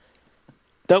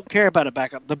Don't care about a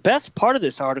backup. The best part of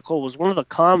this article was one of the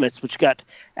comments, which got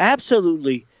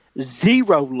absolutely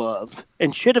zero love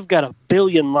and should have got 1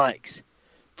 billion likes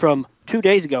from 2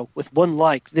 days ago with 1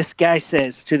 like. This guy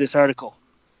says to this article,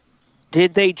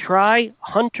 did they try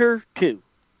Hunter 2?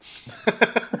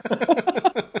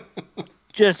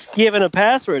 Just giving a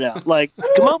password out. Like,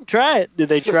 come on, try it. Did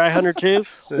they try Hunter 2?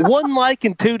 1 like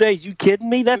in 2 days. You kidding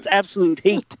me? That's absolute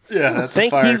heat. Yeah, that's a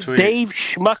fire tweet. Thank you, Dave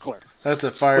Scmuckler. That's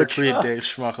a fire tweet, Dave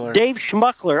Scmuckler. Dave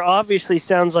Scmuckler obviously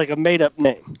sounds like a made-up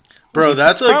name. Bro,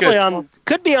 that's like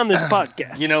could be on this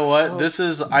podcast. You know what?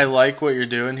 I like what you're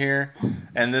doing here,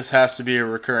 and this has to be a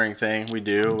recurring thing we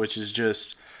do, which is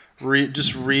just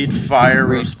read fire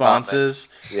responses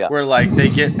where like they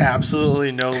get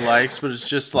absolutely no likes, but it's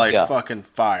just like fucking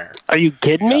fire. Are you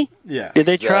kidding me? Yeah. Did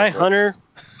they try Hunter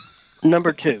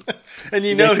number 2? And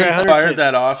he fired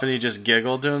that off, and he just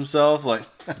giggled to himself, like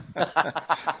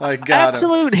got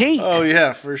absolute heat. Oh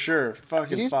yeah, for sure.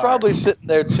 Fucking. He's fire. Probably sitting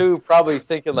there too, probably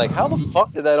thinking like, how the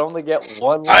fuck did that only get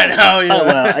 1 like? I know. Yeah. Oh,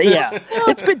 well, yeah.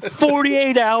 It's been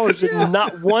 48 hours and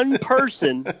not one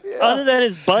person, other than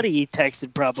his buddy, he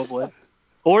texted probably,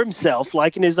 or himself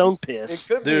liking his own piss. It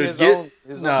could be his own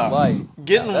like.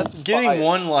 Getting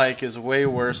 1 like is way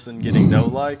worse than getting no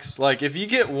likes. Like if you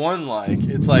get 1 like,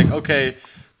 it's like okay,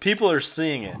 people are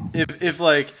seeing it.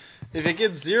 If it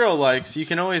gets 0 likes, you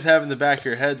can always have in the back of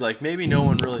your head, like, maybe no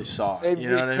one really saw it. Maybe you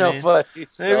know what I mean?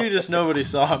 Maybe just nobody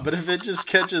saw it. But if it just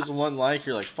catches 1 like,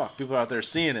 you're like, fuck, people out there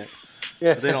seeing it.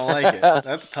 Yeah. But they don't like it.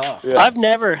 That's tough. Yeah. I've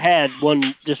never had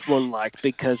just one like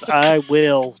because I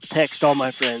will text all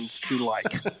my friends to like.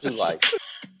 To like.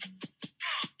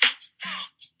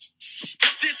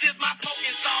 This is my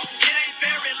smoking song. It ain't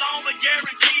very long, but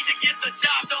guaranteed to get the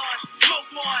job done.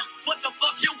 Smoke one. What the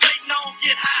fuck you waiting on?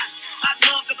 Get hot. I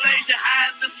love to blaze your high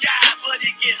as the sky, but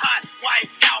it get hot. White,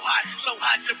 how hot? So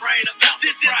hot your brain about.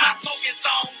 This is my smoking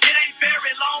song. It ain't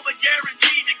very long, but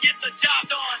guaranteed to get the job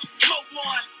done. Smoke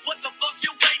one. What the fuck you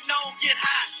waiting on? Get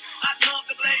hot. I love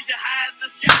to blaze your high as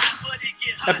the sky, but it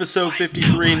get hot. Episode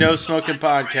 53, No Smoking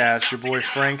Podcast. Your boy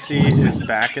Franksy is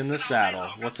back in the saddle.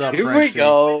 What's up, Franksy? Here we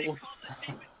go.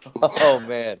 Oh,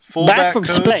 man. Back from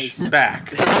space.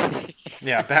 Back.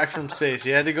 Yeah, back from space. He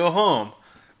had to go home,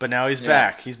 but now he's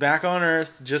back. He's back on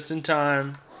Earth just in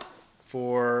time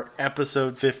for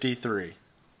episode 53.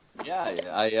 Yeah,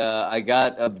 I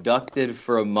got abducted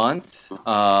for a month.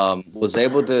 Was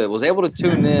able to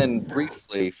tune in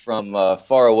briefly from a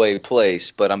faraway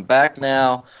place, but I'm back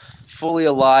now, fully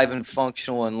alive and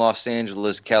functional in Los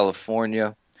Angeles,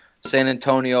 California. San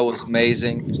Antonio was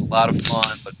amazing. It was a lot of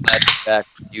fun, but glad to be back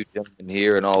with you gentlemen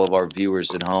here and all of our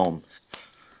viewers at home.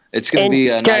 It's going to be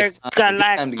a nice time.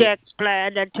 Intergalactic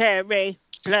planetary,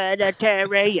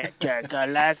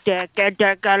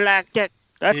 intergalactic.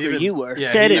 That's where you were.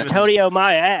 Yeah, San Antonio,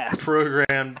 my ass.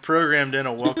 Programmed in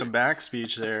a welcome back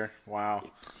speech there. Wow.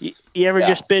 You ever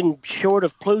just been short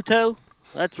of Pluto?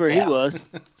 That's where he was.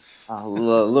 A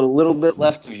little bit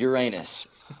left of Uranus.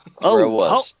 Where it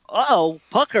was.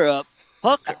 Pucker up.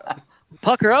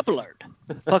 Pucker up alert.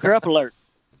 Pucker up alert.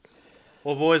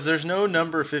 Well, boys, there's no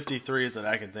number 53s that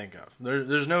I can think of.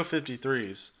 There's no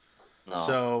 53s. No.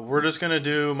 So we're just going to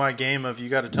do my game of you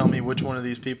got to tell me which one of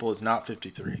these people is not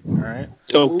 53. All right?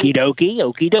 Okie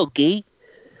dokie.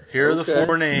 Here are the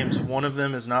 4 names. One of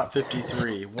them is not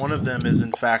 53. One of them is,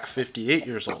 in fact, 58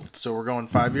 years old. So we're going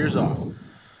 5 years off.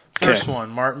 First one,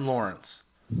 Martin Lawrence.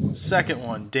 Second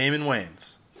one, Damon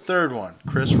Wayans. Third one,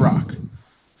 Chris Rock.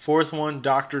 Fourth one,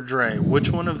 Dr. Dre.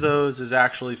 Which one of those is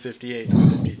actually 58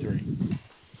 and 53?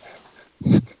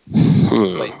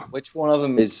 Wait, which one of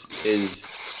them is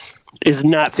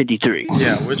not 53?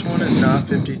 Yeah, which one is not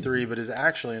 53 but is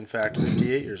actually, in fact,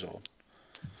 58 years old?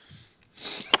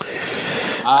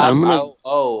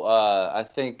 I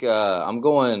think I'm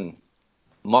going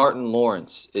Martin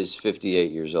Lawrence is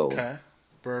 58 years old. Okay.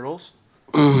 Bertles?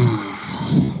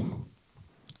 I'm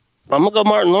going to go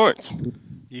Martin Lawrence.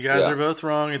 You guys are both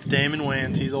wrong. It's Damon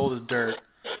Wayans. He's old as dirt.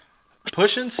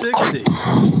 Pushing 60.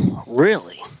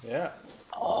 Really? Yeah.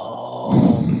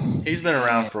 Oh. He's been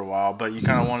around for a while, but you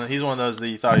kind of he's one of those that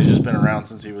you thought he's just been around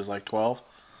since he was like 12.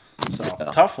 So,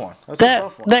 tough one. That's a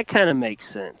tough one. That kind of makes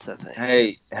sense, I think.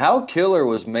 Hey, how killer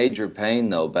was Major Payne,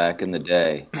 though, back in the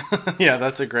day? Yeah,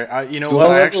 that's a great... you know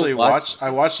what? I actually watched it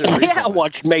recently. Yeah, I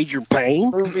watched Major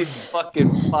Payne. Movie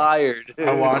fucking fired. Dude.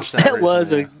 I watched that That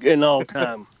recently. was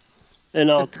an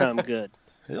all-time good.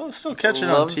 He'll still catch it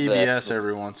on TBS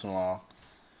every once in a while.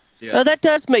 Yeah. Oh, that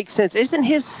does make sense. Isn't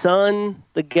his son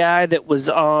the guy that was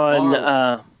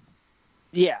on...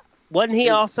 Wasn't he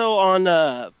also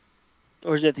on...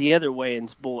 or is it the other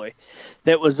Wayans boy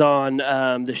that was on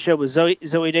the show with Zoe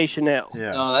Deschanel?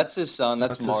 Yeah. No, that's his son.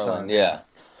 That's That's his Marlon. son. Yeah.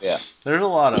 Yeah. There's a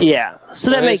lot of Yeah, so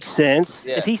that makes sense.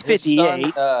 Yeah, If he's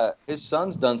 58, his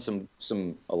son's done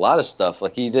a lot of stuff.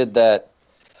 Like he did that.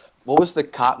 What was the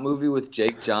cop movie with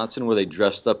Jake Johnson where they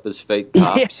dressed up as fake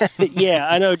cops? yeah,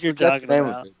 I know what you're That's talking the name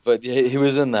about. of it, but he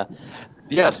was in that.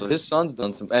 Yeah, so his son's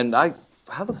done some. And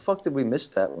how the fuck did we miss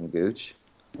that one, Gooch?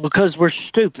 Because we're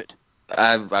stupid.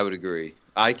 I would agree.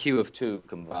 IQ of 2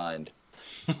 combined.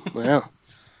 Well,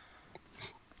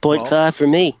 0.5 for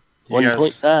me. You guys-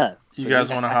 1.5. You guys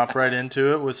want to hop right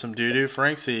into it with some doo-doo?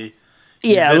 Franksy,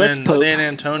 Yeah, you've let's been in poke. San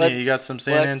Antonio. You got some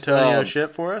San Antonio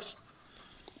shit for us?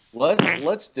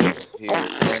 Let's do it here.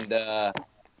 And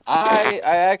I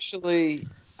actually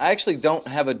don't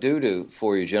have a doo-doo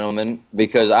for you, gentlemen,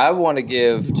 because I want to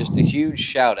give just a huge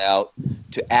shout out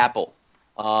to Apple.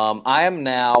 I am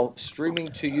now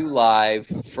streaming to you live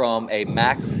from a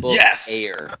MacBook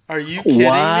Air. Are you kidding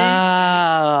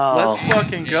Wow. me? Let's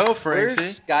fucking go, We're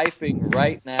Franksy. Skyping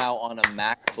right now on a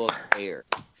MacBook Air.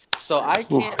 So I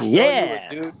can't tell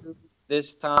Yeah. you a doo-doo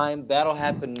this time. That'll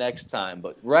happen next time.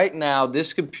 But right now,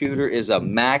 this computer is a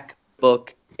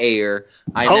MacBook Air.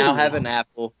 I now have an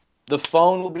Apple. The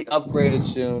phone will be upgraded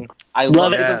soon. I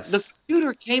love it. Yes. The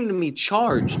computer came to me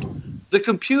charged. The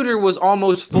computer was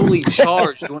almost fully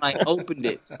charged when I opened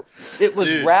it. It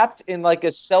was wrapped in like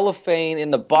a cellophane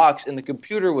in the box, and the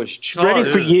computer was charged. Ready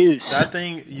for use. That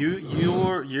thing, you're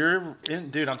in,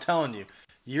 dude. I'm telling you,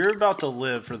 you're about to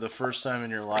live for the first time in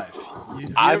your life. Have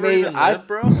you ever even lived,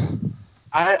 bro?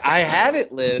 I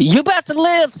haven't lived. You about to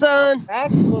live, son.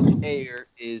 MacBook Air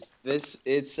is this.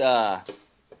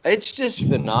 It's just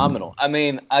phenomenal. I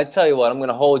mean, I tell you what, I'm going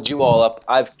to hold you all up.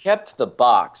 I've kept the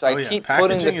box. I keep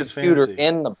putting the Packaging is computer fancy.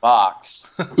 in the box.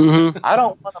 Mm-hmm. I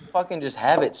don't want to fucking just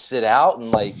have it sit out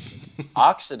and like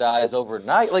oxidize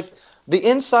overnight. Like the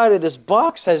inside of this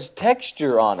box has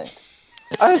texture on it.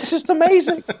 It's just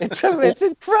amazing. It's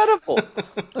incredible.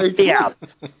 Like, Yeah,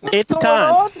 it's what's going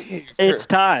time. on here? It's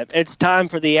time. It's time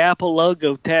for the Apple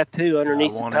logo tattoo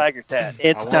underneath the want tiger tat.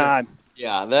 It's I want time.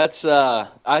 Yeah, that's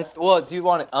do you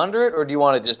want it under it or do you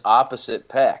want it just opposite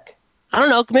pec? I don't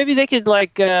know. Maybe they could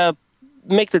like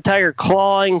make the tiger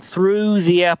clawing through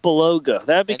the Apple logo.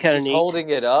 That'd be kind of He's neat. holding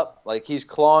it up, like he's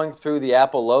clawing through the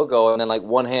Apple logo, and then like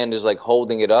one hand is like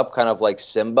holding it up, kind of like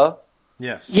Simba.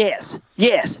 Yes.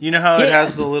 Yes. You know how it Yes.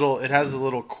 has the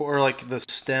little core, like the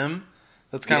stem,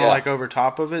 that's kind of Yeah. like over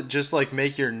top of it. Just like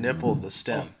make your nipple the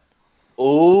stem.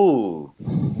 Ooh,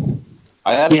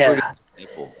 I had a Yeah. pretty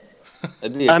nipple.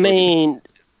 That'd be a I mean,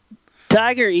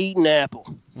 tiger eating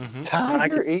apple. Mm-hmm.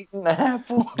 tiger eating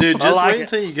apple. Dude, I just like wait it.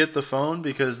 until you get the phone,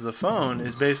 because the phone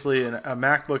is basically a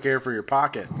MacBook Air for your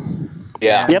pocket.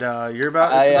 Yeah, And Yep.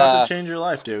 it's about to change your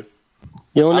life, dude.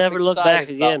 You'll I'm never look back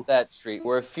excited about again. that street.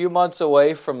 We're a few months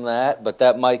away from that, but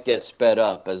that might get sped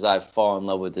up as I fall in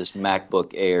love with this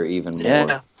MacBook Air even more.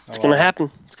 Yeah, it's gonna happen.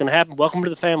 It's gonna happen. Welcome to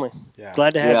the family. Yeah.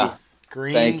 Glad to have Yeah. you.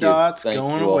 Green Thank you. dots Thank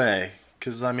going you all. away.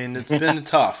 Because, I mean, it's been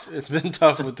tough. It's been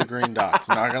tough with the green dots.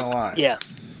 I'm not going to lie. Yeah.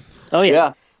 Oh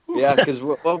yeah. Yeah, because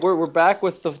we're back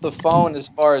with the phone as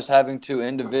far as having to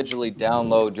individually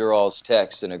download your all's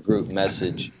text in a group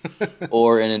message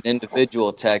or in an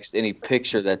individual text any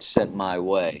picture that's sent my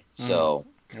way. So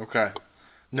Okay.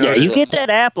 No, Yeah, you get that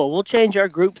Apple. We'll change our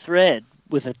group thread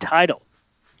with a title.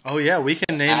 Oh, yeah, we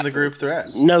can name the group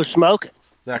threads. No smoking.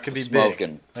 That could be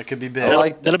Smokin'. big. That could be I big.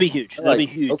 like that. That'll be huge. That'll be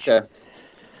huge. Okay.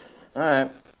 All right.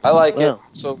 I like it. Well.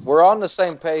 So we're on the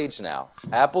same page now.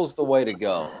 Apple's the way to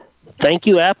go. Thank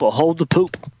you, Apple. Hold the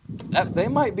poop. They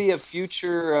might be a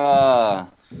future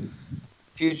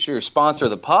sponsor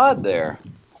of the pod there.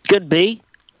 Could be.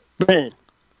 Brennan,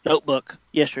 notebook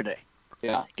yesterday.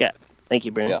 Yeah. Got. Thank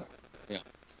you, Brennan. Yeah.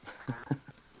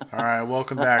 All right,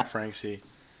 welcome back, Franksy.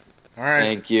 All right.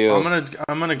 Thank you.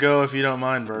 I'm gonna go if you don't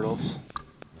mind, Bertles.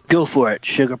 Go for it,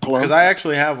 sugar plum. Because I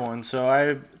actually have one. So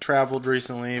I traveled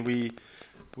recently.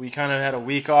 We kind of had a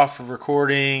week off of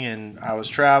recording, and I was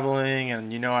traveling,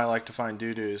 and I like to find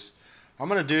doo-doos. I'm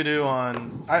going to doo-doo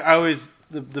on... I always...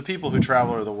 The people who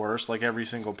travel are the worst. Like, every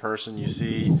single person you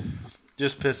see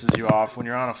just pisses you off. When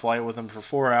you're on a flight with them for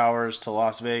 4 hours to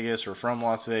Las Vegas or from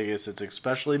Las Vegas, it's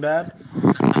especially bad.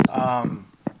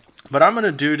 But I'm going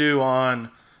to doo-doo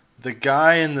on the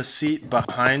guy in the seat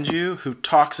behind you who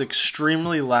talks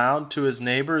extremely loud to his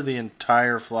neighbor the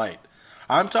entire flight.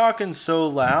 I'm talking so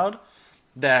loud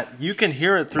that you can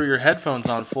hear it through your headphones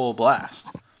on full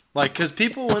blast. Like, because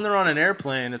people, when they're on an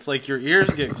airplane, it's like your ears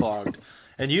get clogged,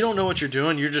 and you don't know what you're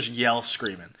doing, you're just yell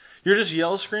screaming. You're just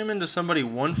yell screaming to somebody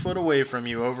 1 foot away from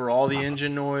you over all the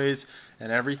engine noise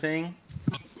and everything.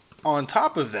 On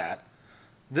top of that,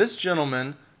 This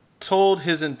gentleman told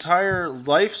his entire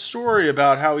life story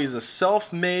about how he's a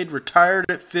self-made, retired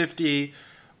at 50,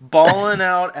 balling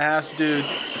out ass dude,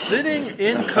 sitting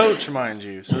in coach, mind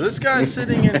you. So this guy's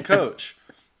sitting in coach,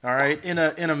 all right, in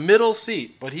a middle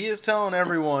seat. But he is telling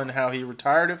everyone how he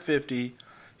retired at 50.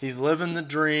 He's living the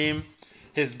dream.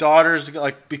 His daughter's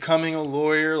like becoming a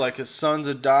lawyer, like his son's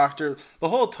a doctor. The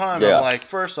whole time I'm like,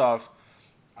 first off,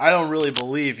 I don't really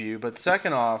believe you. But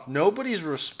second off, nobody's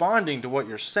responding to what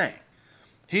you're saying.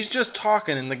 He's just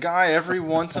talking, and the guy every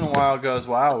once in a while goes,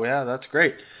 "Wow, yeah, that's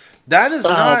great." That is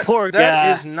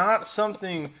is not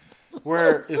something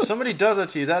where if somebody does that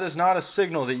to you, that is not a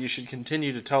signal that you should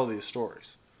continue to tell these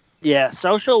stories. Yeah,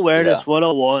 social awareness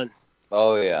 101.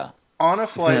 Oh yeah. On a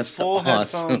flight, full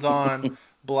headphones on,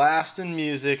 blasting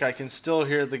music, I can still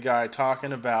hear the guy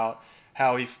talking about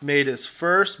how he made his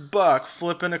first buck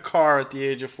flipping a car at the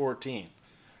age of 14.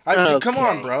 Come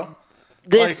on, bro.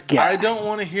 This guy. I don't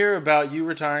want to hear about you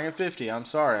retiring at 50. I'm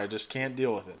sorry. I just can't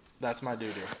deal with it. That's my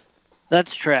doo-doo.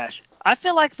 That's trash. I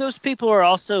feel like those people are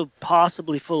also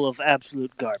possibly full of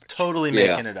absolute garbage. Totally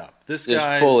making it up. This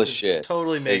guy full of is shit.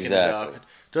 Totally making it up.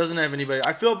 Doesn't have anybody.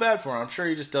 I feel bad for him. I'm sure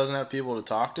he just doesn't have people to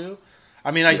talk to. I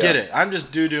mean, I get it. I'm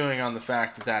just doo-dooing on the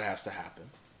fact that has to happen.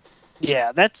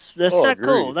 Yeah, that's not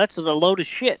cool. That's a load of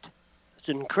shit. It's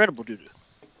an incredible doo-doo.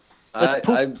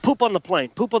 Poop on the plane.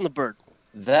 Poop on the bird.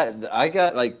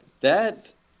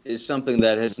 That is something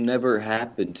that has never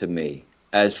happened to me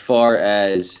as far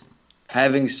as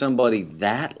having somebody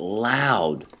that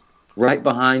loud right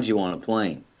behind you on a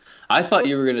plane. I thought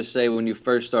you were going to say when you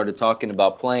first started talking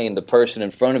about plane, the person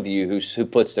in front of you who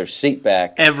puts their seat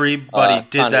back. Everybody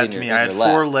did that to me. I had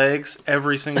 4 legs.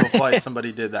 Every single flight,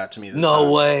 somebody did that to me.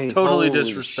 No way. Totally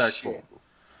disrespectful. Shit.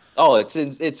 Oh,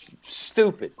 it's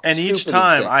stupid. And each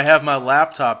time I have my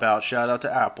laptop out. Shout out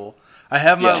to Apple. I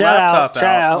have my laptop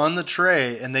out on the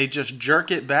tray, and they just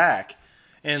jerk it back.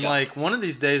 And like one of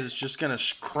these days, it's just going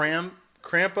to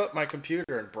cramp up my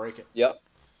computer and break it. Yep.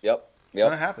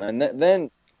 Gonna happen. And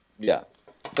then,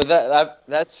 but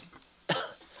that's.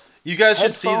 You guys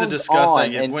should see the disgust I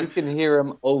get. And you can hear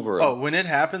them over. Oh, when it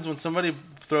happens, when somebody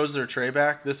throws their tray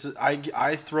back,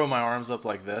 I throw my arms up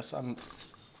like this.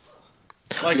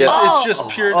 It's just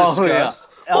pure disgust.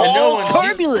 And no one,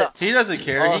 turbulence. He doesn't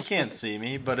care. He can't see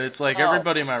me, but it's like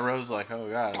everybody in my row is like, oh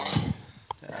god.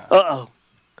 Uh-oh.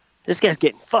 This guy's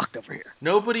getting fucked over here.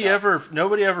 Nobody ever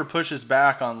pushes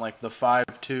back on like the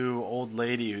 5'2" old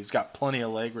lady who's got plenty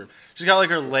of leg room. She's got like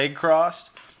her leg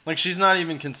crossed. Like she's not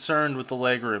even concerned with the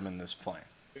leg room in this plane.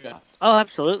 Yeah. Oh,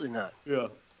 absolutely not. Yeah.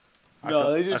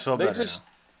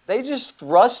 They just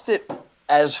thrust it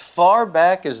as far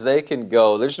back as they can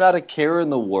go. There's not a care in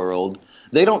the world.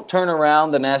 They don't turn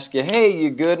around and ask you, "Hey,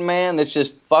 you good, man?" It's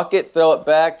just fuck it, throw it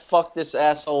back. Fuck this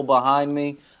asshole behind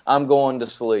me. I'm going to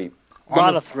sleep.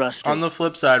 On the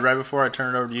flip side, right before I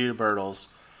turn it over to you, Bertles,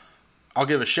 I'll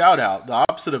give a shout out, the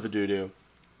opposite of a doo-doo,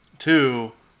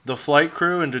 to the flight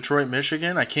crew in Detroit,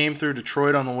 Michigan. I came through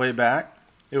Detroit on the way back.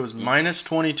 It was minus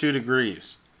 22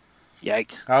 degrees.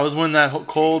 Yikes. That was when that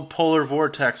cold polar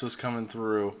vortex was coming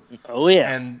through. Oh,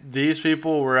 yeah. And these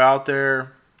people were out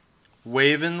there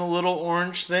waving the little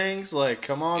orange things, like,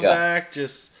 come on back.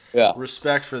 Just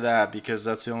respect for that, because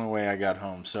that's the only way I got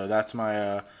home. So that's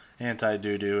my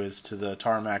anti-doo-doo is to the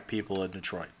tarmac people in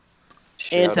Detroit.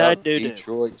 Anti-doo-doo.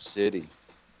 Detroit City.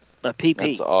 A PP.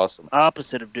 That's awesome.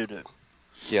 Opposite of doo-doo.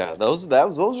 Yeah, those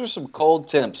are some cold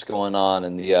temps going on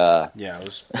in the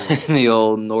in the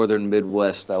old northern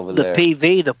Midwest over there. The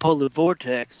PV, the polar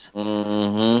vortex.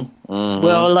 Mm-hmm.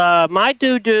 Well, my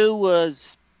doo-doo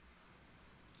was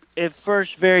at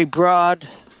first very broad.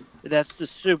 That's the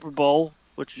Super Bowl,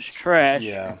 which is trash.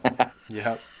 Yeah.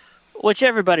 Yep. Which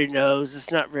everybody knows. It's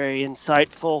not very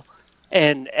insightful.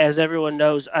 And as everyone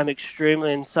knows, I'm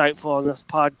extremely insightful on this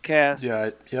podcast.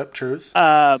 Yeah, yep, truth.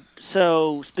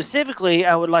 So specifically,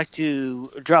 I would like to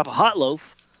drop a hot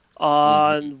loaf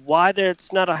on why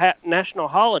it's not a national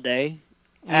holiday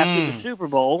after the Super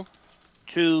Bowl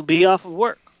to be off of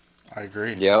work. I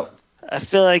agree. Yep. I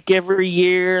feel like every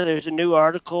year there's a new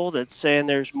article that's saying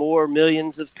there's more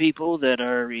millions of people that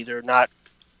are either not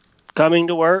coming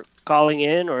to work, calling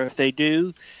in, or if they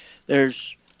do,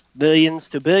 there's millions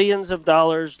to billions of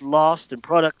dollars lost in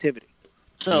productivity.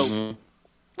 So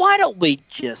why don't we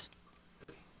just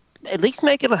at least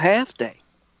make it a half day?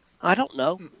 I don't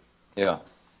know. Yeah.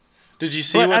 Did you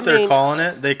see what they're calling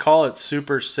it? They call it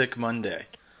Super Sick Monday.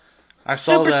 I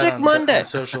saw that on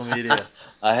social media.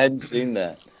 I hadn't seen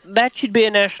that. That should be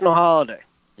a national holiday.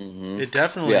 Mm-hmm. It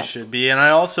definitely should be. And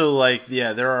I also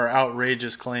there are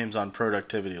outrageous claims on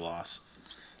productivity loss.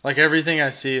 Like everything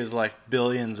I see is like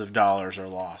billions of dollars are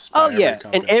lost. By Oh, yeah. every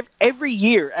company. And every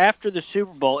year after the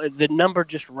Super Bowl, the number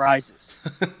just rises.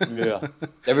 Yeah.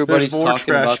 Everybody's There's more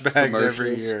talking trash about bags the every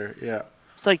commercials. year. Yeah.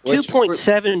 It's like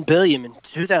 $2.7 billion in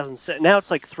 2007. Now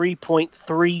it's like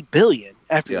 $3.3 billion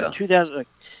after Yeah. the 2000. Like,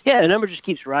 yeah, the number just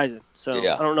keeps rising. So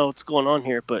Yeah. I don't know what's going on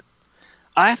here, but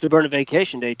I have to burn a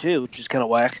vacation day too, which is kind of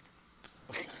whack.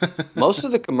 Most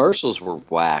of the commercials were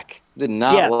whack. Did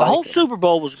not Yeah, like the whole it. Super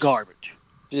Bowl was garbage.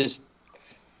 Just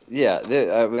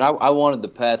I wanted the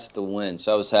Pats to win,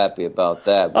 so I was happy about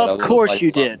that. But Of I would've course liked you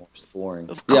a lot did. more scoring.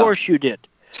 Of Yeah. course you did.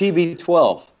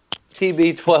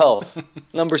 TB12,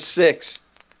 number 6.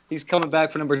 He's coming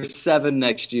back for number 7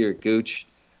 next year, Gooch.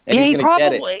 And Yeah, he's gonna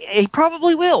get it. he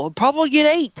probably will. He'll probably get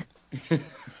 8.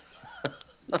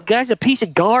 The guy's a piece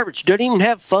of garbage. Doesn't even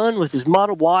have fun with his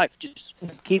model wife. Just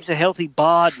keeps a healthy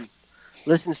bod and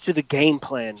listens to the game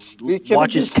plan. Speaking of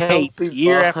Watches just tape healthy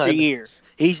year bod. after year.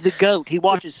 He's the GOAT. He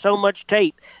watches so much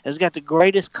tape. Has got the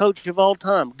greatest coach of all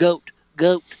time. GOAT.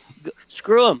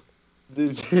 Screw him.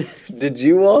 Did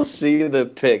you all see the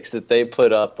pics that they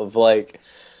put up of like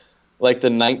the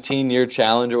 19-year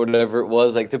challenge or whatever it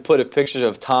was? Like they put a picture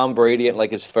of Tom Brady at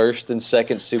like his first and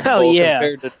second Super Oh, Bowl yeah.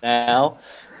 compared to now.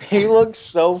 He looks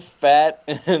so fat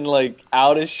and like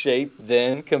out of shape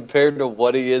then compared to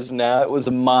what he is now. It was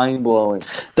mind blowing.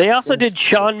 They also did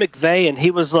Sean McVay, and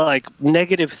he was like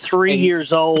 -3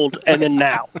 years old, and then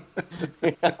now.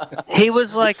 He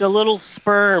was like a little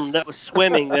sperm that was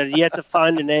swimming that had yet to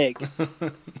find an egg.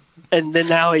 And then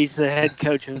now he's the head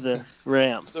coach of the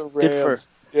Rams. Good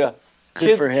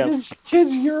for him.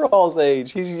 Kids your all's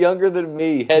age. He's younger than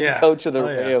me, head coach of the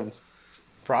Rams.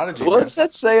 Prodigy. What's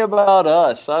that say about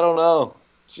us? I don't know.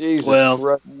 Jesus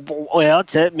Christ. Well,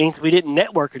 that means we didn't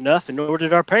network enough, and nor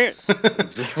did our parents. And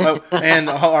our That's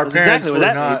parents exactly what were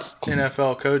that not means.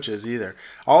 NFL coaches either.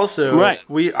 Also, Right.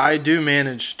 I do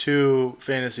manage 2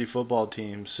 fantasy football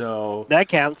teams, so That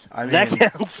counts. I mean, that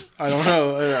counts. I don't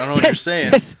know what you're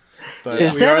saying, but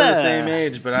Is we are that the same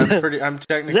age. But I'm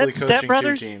technically Step coaching 2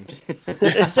 Brothers? teams.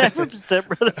 Is that from Step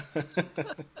Brother?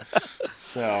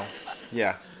 So,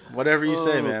 yeah, whatever you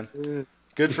say, man.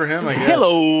 Good for him, I guess.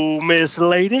 Hello, Miss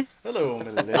Lady. Hello,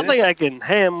 Miss Lady. I think I can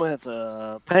ham with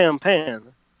pan.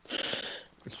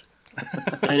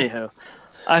 Anyhow,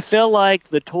 I feel like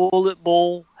the toilet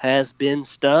bowl has been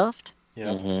stuffed. Yeah.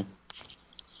 Mm-hmm.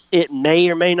 It may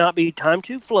or may not be time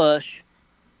to flush,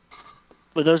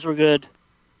 but those were good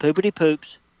poopity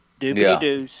poops, doobity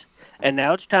doos, and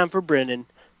now it's time for Brennan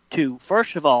to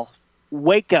first of all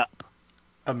wake up.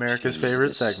 America's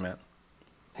favorite segment.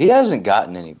 He hasn't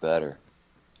gotten any better.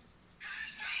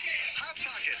 Hot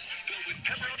Pockets, filled with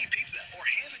pepperoni pizza or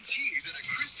ham and cheese in a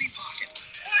crispy pocket.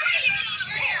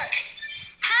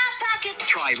 Hot Pockets.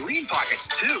 Try lean pockets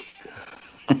too.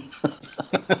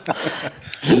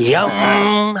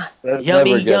 Yum, That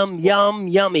yummy, never gets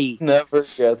yummy. Never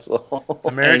gets old.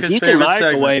 America's You can favorite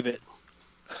microwave segment. it.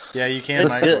 Yeah, you can It's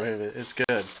microwave it. It's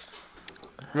good.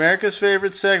 America's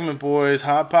favorite segment, boys.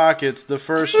 Hot Pockets, the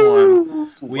first one.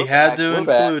 We had to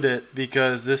include it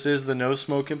because this is the No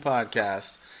Smokin'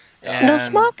 podcast. And No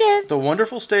smoking. the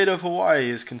wonderful state of Hawaii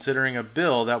is considering a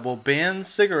bill that will ban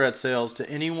cigarette sales to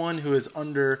anyone who is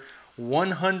under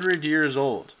 100 years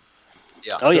old.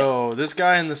 Yeah. Oh, So this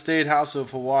guy in the State House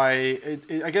of Hawaii,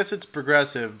 I guess it's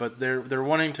progressive, but they're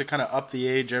wanting to kind of up the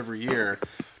age every year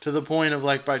to the point of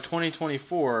like by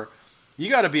 2024, you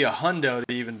got to be a hundo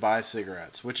to even buy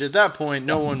cigarettes, which at that point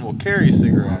no one will carry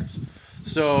cigarettes.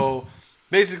 So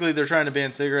basically they're trying to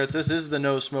ban cigarettes. This is the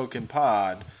No Smokin'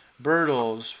 Pod.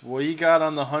 Bertles, what do you got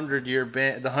on the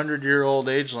 100-year-old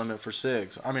age limit for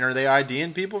cigs? I mean, are they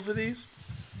IDing people for these?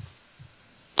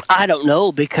 I don't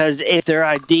know, because if they're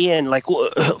IDing, like,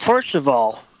 first of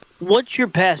all, once you're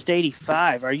past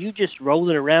 85, are you just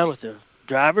rolling around with a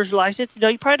driver's license? No,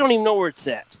 you probably don't even know where it's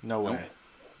at. No way.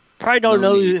 Probably don't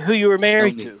No know need. who you were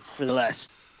married No to need. for the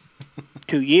last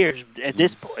 2 years at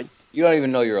this point. You don't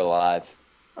even know you're alive.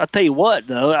 I'll tell you what,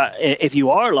 though, if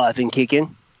you are alive and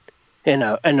kicking and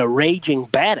a raging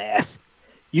badass,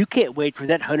 you can't wait for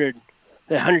that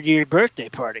 100-year birthday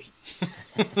party.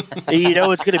 You know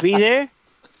what's going to be there?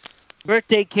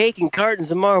 Birthday cake and cartons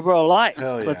of Marlboro Lights.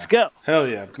 Hell yeah. Let's go. Hell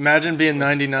yeah. Imagine being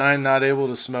 99, not able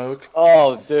to smoke.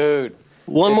 Oh, dude.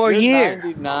 One If more you're year.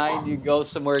 99, you go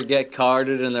somewhere to get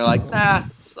carded, and they're like, nah,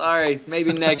 sorry,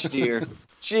 maybe next year.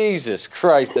 Jesus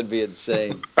Christ, that'd be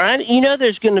insane. Right? You know,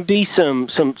 there's going to be some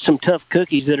tough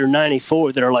cookies that are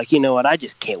 94 that are like, you know what, I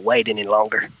just can't wait any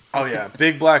longer. Oh, yeah.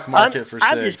 Big black market for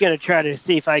cigs. I'm just going to try to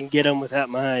see if I can get them without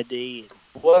my ID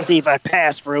and What? see if I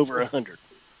pass for over 100.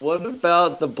 What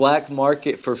about the black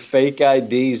market for fake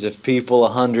IDs of people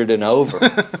 100 and over?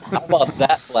 How about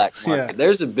that black market? Yeah.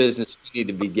 There's a business we need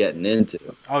to be getting into.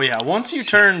 Oh yeah, once you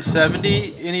turn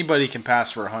 70, anybody can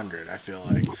pass for 100. I feel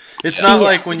like it's not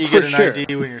like when you get an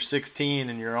ID when you're 16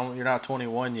 and you're not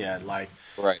 21 yet. Like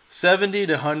Right. 70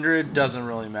 to 100 doesn't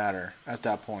really matter at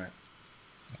that point.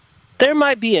 There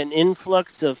might be an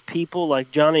influx of people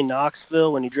like Johnny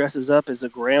Knoxville when he dresses up as a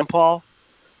grandpa,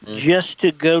 just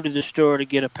to go to the store to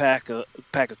get a pack of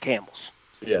Camels.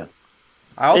 Yeah.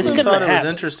 I also It's thought gonna it was happen.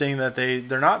 interesting that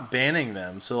they're not banning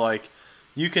them. So like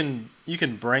you can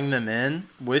bring them in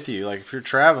with you. Like if you're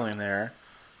traveling there,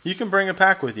 you can bring a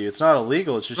pack with you. It's not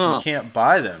illegal. It's just you can't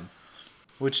buy them,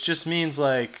 which just means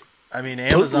like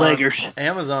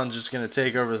Amazon's just going to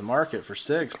take over the market for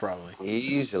cigs probably.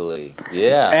 Easily.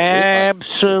 Yeah.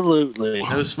 Absolutely.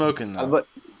 No smoking though. But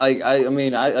I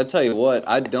mean, I tell you what,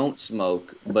 I don't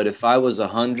smoke, but if I was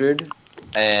 100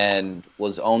 and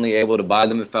was only able to buy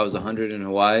them if I was 100 in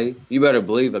Hawaii, you better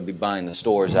believe I'd be buying the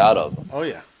stores out of them. Oh,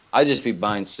 yeah. I'd just be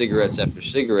buying cigarettes after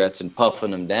cigarettes and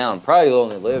puffing them down. Probably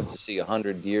only live to see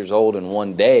 100 years old in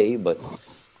one day, but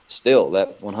still,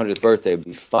 that 100th birthday would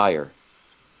be fire.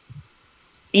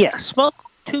 Yeah, smoke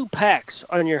 2 packs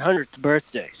on your 100th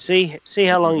birthday. See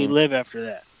how long you live after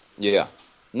that. Yeah.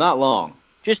 Not long.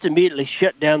 Just immediately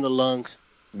shut down the lungs.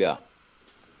 Yeah.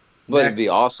 But it'd be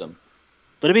awesome.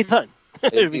 But it'd be fun.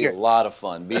 It'd be a lot of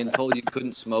fun. Being told you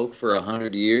couldn't smoke for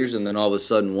 100 years and then all of a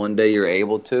sudden one day you're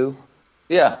able to.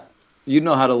 Yeah. You'd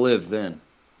know how to live then.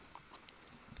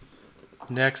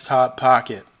 Next Hot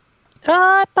Pocket.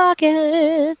 Hot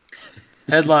Pocket.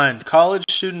 Headline: College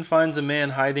student finds a man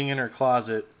hiding in her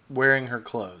closet wearing her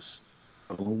clothes.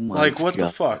 Oh my Like, what God.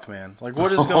 the fuck, man? Like,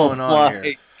 what is going on my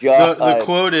here? God. The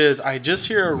quote is, I just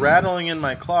hear a rattling in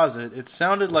my closet. It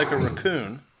sounded like a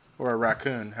raccoon, or a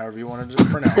raccoon, however you wanted to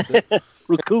pronounce it.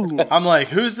 Raccoon. I'm like,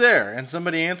 who's there? And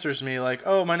somebody answers me like,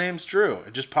 oh, my name's Drew.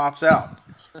 It just pops out.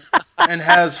 And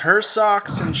has her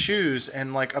socks and shoes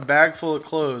and, like, a bag full of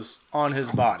clothes on his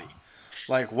body.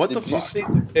 Like, what the Did you fuck? see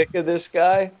the pic of this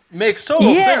guy? Makes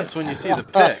total sense when you see the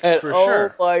pic, for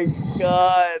sure. Oh my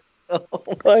God. Oh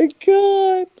my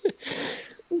God.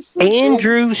 It's like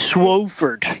Andrew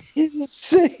Swofford.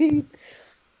 insane.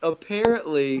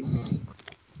 Apparently,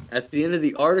 at the end of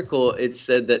the article, it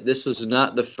said that this was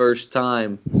not the first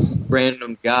time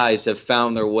random guys have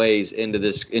found their ways into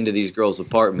these girls'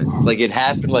 apartment. Like, it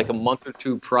happened like a month or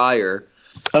two prior.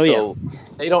 Oh, so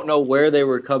they don't know where they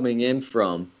were coming in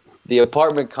from. The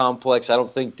apartment complex, I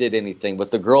don't think, did anything,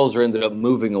 but the girls ended up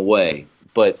moving away.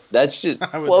 But that's just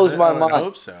blows my mind. I would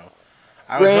hope so.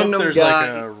 I would Random hope there's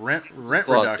guy like a rent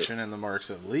closet. reduction in the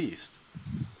marks at least.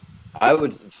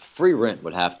 Free rent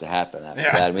would have to happen after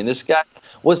that. I mean, this guy,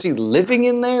 was he living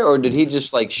in there, or did he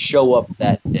just like show up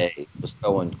that day, was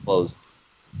throwing clothes?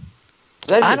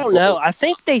 I don't know. I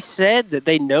think they said that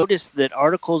they noticed that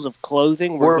articles of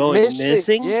clothing were going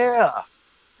missing. Yeah.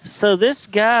 So this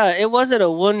guy, it wasn't a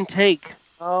one-take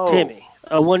Timmy,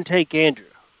 a one-take Andrew.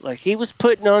 Like, he was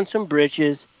putting on some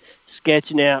breeches,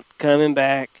 sketching out, coming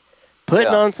back, putting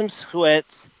on some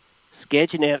sweats,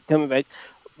 sketching out, coming back.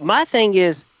 My thing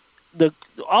is,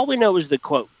 all we know is the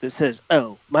quote that says,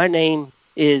 oh, my name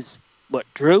is, what,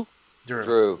 Drew?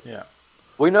 Drew. Yeah.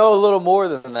 We know a little more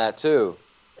than that, too.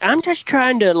 I'm just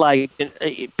trying to, like,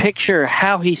 picture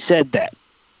how he said that.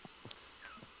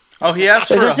 Oh, he asked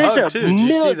for a hug, too. Did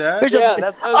you see that?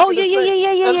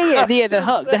 Yeah, the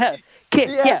hug.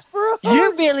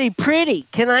 You're really pretty.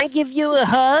 Can I give you a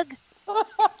hug?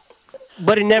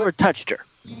 But he never touched her.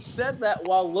 He said that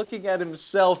while looking at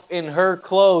himself in her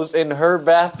clothes in her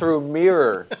bathroom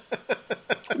mirror.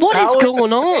 What is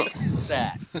going on? Is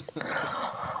that?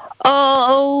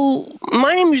 Oh,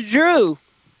 my name is Drew.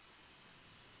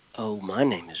 Oh, my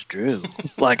name is Drew.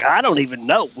 Like, I don't even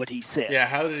know what he said. Yeah,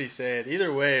 how did he say it?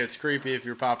 Either way, it's creepy if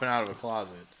you're popping out of a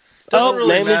closet. Doesn't really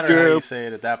name is matter how Drew. you say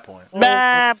it at that point.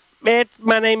 Nah,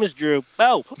 my name is Drew.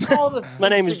 Oh, my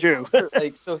name is Drew.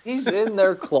 Like, so he's in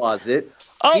their closet.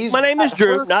 Oh, my name is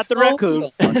Drew, not the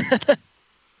raccoon.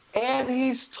 And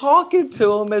he's talking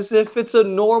to him as if it's a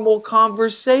normal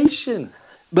conversation.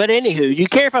 But anywho, you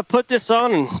care if I put this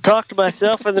on and talk to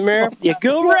myself in the mirror? Yeah,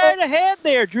 go right ahead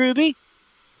there, Drewby.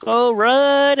 Go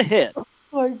right ahead. Oh,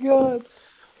 my God.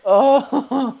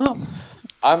 Oh.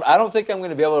 I don't think I'm going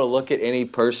to be able to look at any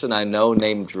person I know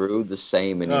named Drew the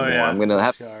same anymore. yeah. I'm going to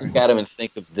have to look at him and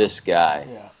think of this guy.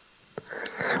 Yeah.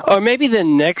 Or maybe the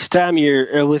next time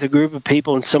you're with a group of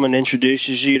people and someone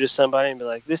introduces you to somebody and be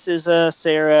like, this is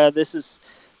Sarah, this is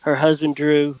her husband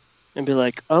Drew. and be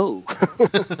like, "Oh,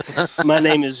 my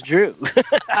name is Drew,"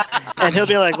 and he'll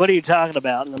be like, "What are you talking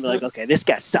about?" And I'm like, "Okay, this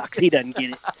guy sucks. He doesn't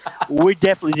get it. We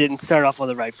definitely didn't start off on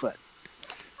the right foot."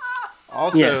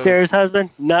 Also, Yeah, Sarah's husband,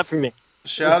 not for me.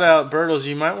 Shout out, Bertles.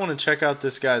 You might want to check out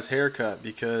this guy's haircut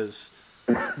because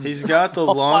he's got the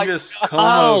longest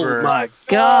comb over Oh my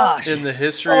gosh! in the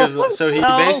history of the. So he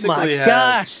basically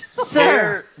has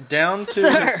hair down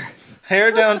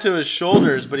to his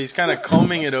shoulders, but he's kind of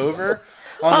combing it over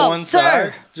on one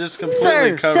side, just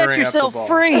completely covering up the ball. Set yourself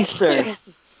free, sir.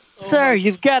 Sir,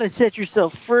 you've got to set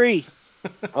yourself free.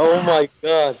 Oh my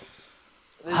God!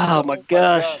 Oh my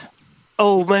gosh!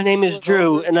 Oh, my name is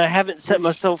Drew, and I haven't set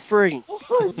myself free.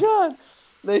 Oh my God!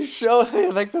 They show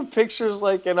like the pictures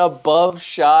like an above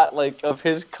shot like of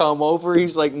his come over.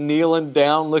 He's like kneeling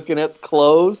down, looking at the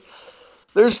clothes.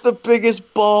 There's the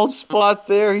biggest bald spot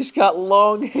there. He's got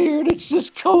long hair and it's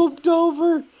just combed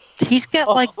over. He's got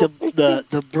like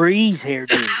the breeze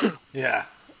hairdo. Yeah.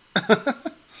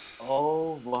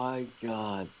 Oh my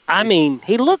God! I mean,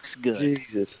 he looks good.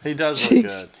 Jesus, He does look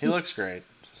good. He looks great.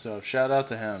 So shout out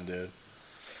to him, dude.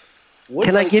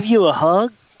 Can I give you a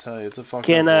hug? Tell you, it's a fucking.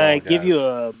 Can I guys. give you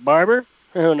a barber?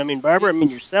 And I mean barber, I mean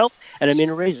yourself, and I mean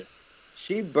a razor.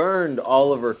 She burned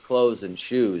all of her clothes and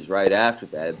shoes right after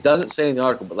that. It doesn't say in the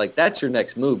article, but like that's your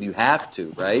next move. You have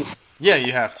to, right? Yeah,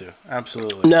 you have to.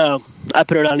 Absolutely. No, I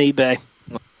put it on eBay.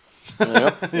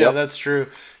 Yeah, that's true.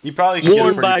 You probably should get a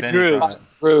Worn pretty by penny Drew. from it.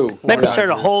 Drew. Maybe Worn start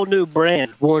by a Drew. whole new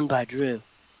brand, worn by Drew.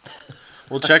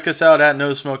 Well, check us out at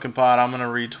No Smoking Pod. I'm gonna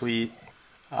retweet.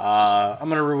 I'm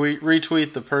gonna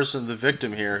retweet the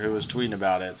victim here who was tweeting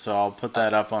about it. So I'll put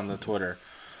that up on the Twitter.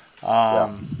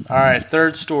 All right,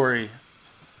 third story.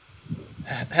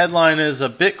 Headline is: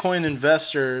 Bitcoin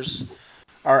investors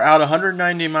are out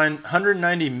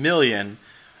 190 million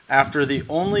after the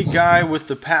only guy with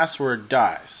the password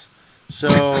dies.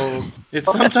 So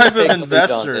it's some type of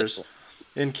investors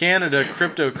in Canada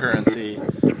cryptocurrency.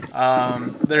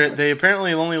 They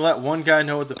apparently only let one guy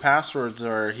know what the passwords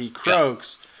are. He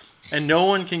croaks, and no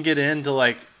one can get in to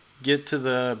like get to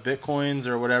the bitcoins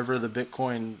or whatever the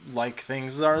Bitcoin like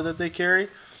things are that they carry.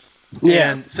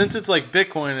 Yeah. And since it's like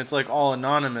Bitcoin, it's like all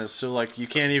anonymous, so like you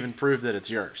can't even prove that it's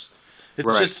yours.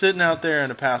 It's just sitting out there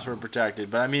and a password protected.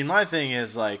 But I mean, my thing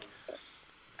is like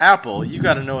Apple, you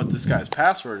got to know what this guy's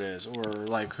password is, or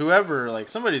like whoever, like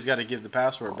somebody's got to give the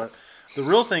password. But the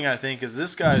real thing I think is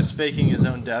this guy is faking his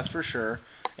own death for sure,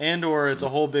 and or it's a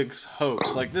whole big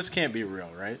hoax. Like this can't be real,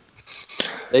 right?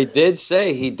 They did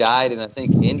say he died in, I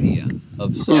think, India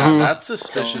of some. Yeah, that's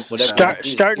suspicious.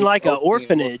 Starting like an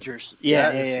orphanage or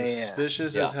That is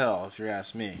suspicious as hell, if you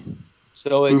ask me.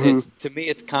 So it's to me,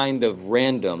 it's kind of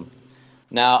random.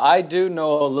 Now, I do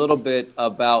know a little bit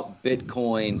about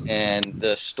Bitcoin and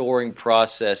the storing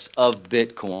process of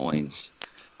Bitcoins,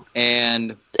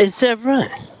 and is that right?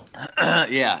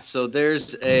 yeah. So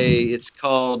it's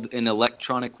called an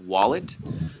electronic wallet.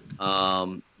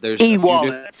 There's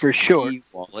e-wallet for short.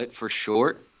 E-wallet for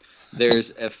short.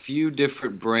 There's a few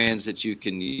different brands that you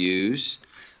can use,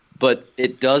 but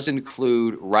it does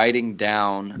include writing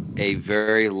down a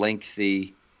very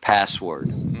lengthy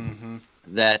password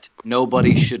that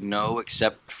nobody should know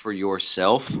except for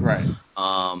yourself. Right.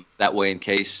 That way, in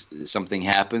case something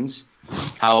happens.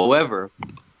 However,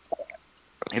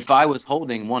 if I was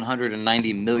holding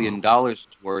 $190 million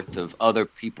worth of other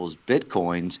people's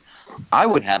Bitcoins, I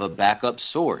would have a backup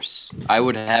source. I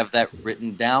would have that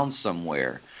written down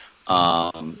somewhere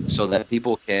so that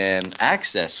people can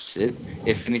access it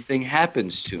if anything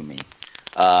happens to me.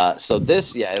 So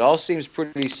this, it all seems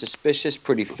pretty suspicious,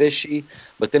 pretty fishy,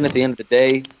 but then at the end of the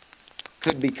day,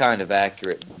 could be kind of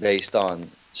accurate based on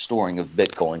storing of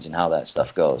Bitcoins and how that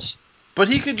stuff goes. But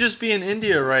he could just be in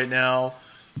India right now,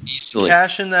 easily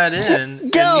cashing that in,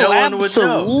 and no one would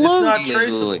know. It's not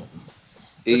traceable.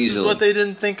 This is what they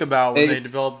didn't think about when they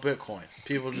developed Bitcoin.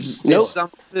 People just it's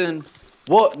something.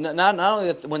 Well, not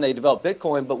only when they developed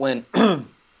Bitcoin, but when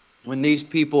when these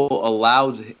people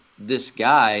allowed this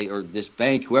guy or this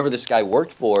bank, whoever this guy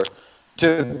worked for,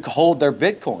 to hold their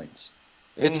Bitcoins.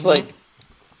 It's like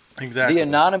the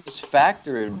anonymous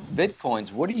factor in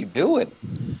Bitcoins. What are you doing?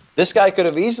 This guy could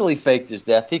have easily faked his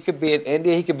death. He could be in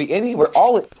India. He could be anywhere.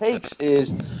 All it takes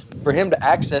is for him to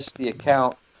access the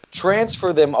account,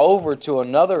 transfer them over to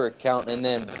another account, and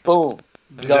then boom.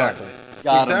 Exactly.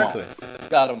 Got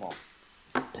them all.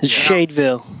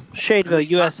 Shadeville,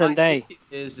 USNA.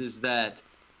 Is that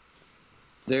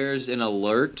there's an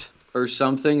alert or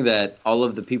something that all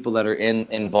of the people that are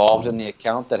involved in the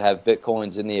account that have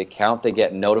Bitcoins in the account, they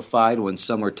get notified when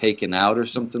some are taken out or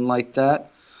something like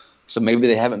that. So maybe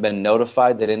they haven't been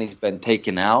notified that any's been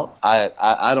taken out.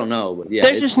 I don't know, but yeah,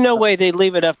 There's just no way they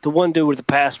leave it up to one dude with a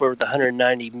password with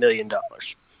 $190 million.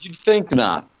 You'd think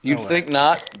not. You'd think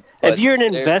not. If you're an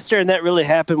investor and that really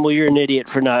happened, well, you're an idiot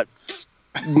for not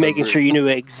making sure you knew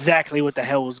exactly what the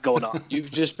hell was going on. You've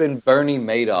just been Bernie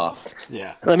Madoff.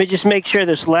 Yeah. Let me just make sure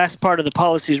this last part of the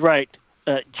policy is right.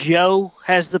 Joe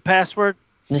has the password.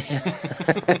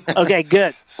 Okay,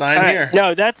 good. Sign All right. here.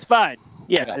 No, that's fine.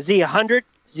 Yeah. Is he 100?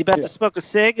 Is he about to smoke a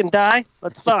cig and die?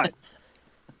 That's fine.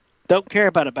 Don't care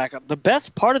about a backup. The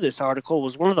best part of this article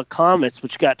was one of the comments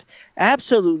which got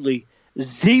absolutely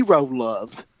zero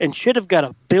love and should have got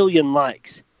 1 billion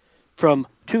likes from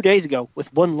 2 days ago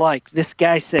with 1 like. This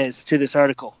guy says to this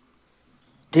article,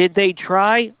 did they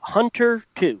try Hunter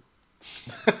 2?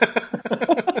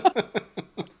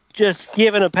 Just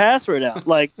giving a password out.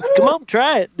 Like, come on,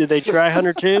 try it. Did they try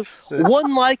Hunter 2?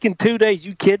 1 like in 2 days.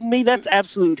 You kidding me? That's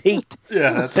absolute heat.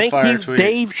 Yeah, that's Thank a fire you, tweet.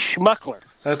 Dave Scmuckler.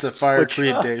 That's a fire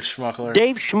tweet, Dave Scmuckler.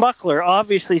 Dave Scmuckler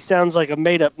obviously sounds like a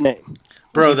made-up name.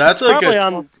 Bro, that's like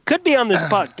Probably could be on this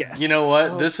podcast. You know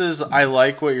what? I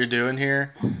like what you're doing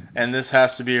here, and this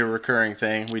has to be a recurring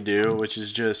thing we do, which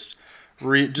is just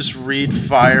read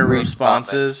fire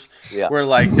responses where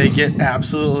like they get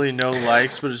absolutely no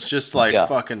likes, but it's just like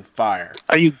fucking fire.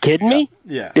 Are you kidding me?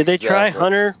 Yeah. Did they try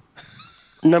Hunter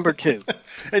number 2?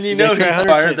 And you know he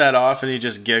fired that off and he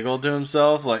just giggled to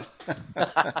himself like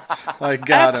like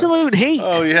got absolute him. heat.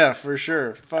 Oh yeah, for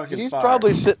sure. Fucking He's fire.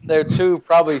 probably sitting there too,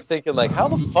 probably thinking like, how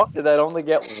the fuck did that only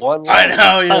get 1 like? I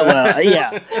know, yeah. Oh, well,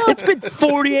 yeah. It's been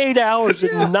 48 hours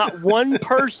and not one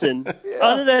person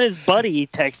other than his buddy he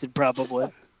texted probably.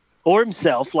 Or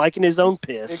himself, liking his own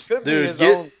piss. It could be his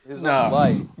own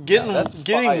like. Getting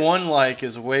 1 like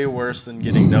is way worse than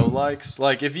getting no likes.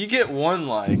 Like if you get 1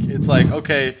 like, it's like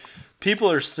okay,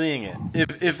 people are seeing it.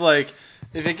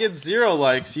 If it gets 0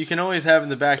 likes, you can always have in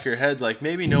the back of your head like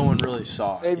maybe no one really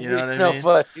saw it. Maybe you know what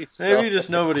I mean? Maybe just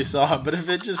nobody saw it. But if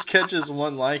it just catches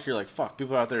 1 like, you're like fuck,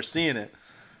 people out there seeing it.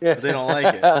 Yeah. But they don't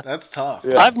like it. That's tough.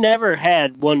 Yeah. I've never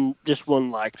had just one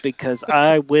like because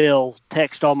I will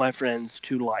text all my friends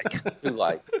to like.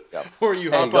 Yep. Or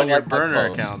you hop on your burner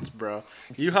accounts, bro.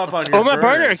 You hop on your my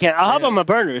burner account. I'll hop on my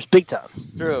burners big time.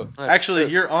 True.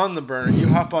 Actually, you're on the burner. You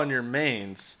hop on your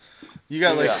mains. You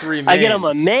got like 3 mains. I get on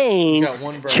my mains,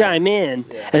 chime in,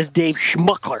 as Dave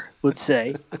Scmuckler would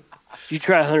say. Did you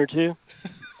try Hunter 2?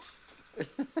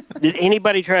 Did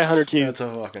anybody try Hunter 2? That's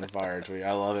a fucking fire tweet.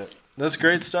 I love it. That's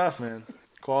great stuff, man.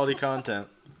 Quality content.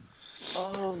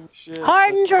 Oh, shit.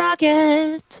 Hardened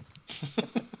rocket.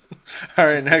 All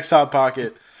right, next Hot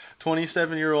Pocket.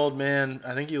 27-year-old man,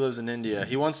 I think he lives in India.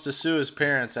 He wants to sue his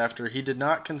parents after he did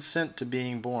not consent to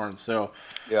being born. So,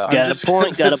 got a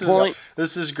point.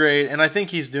 This is great, and I think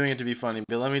he's doing it to be funny,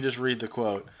 but let me just read the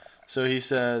quote. So he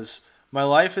says, "My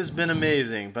life has been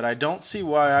amazing, but I don't see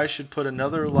why I should put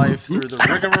another life through the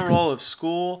rigmarole of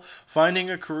school,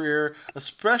 finding a career,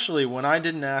 especially when I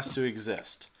didn't ask to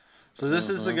exist." So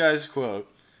this is the guy's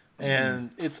quote,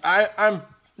 and I'm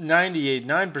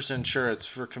 9% sure it's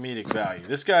for comedic value.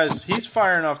 This he's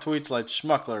firing off tweets like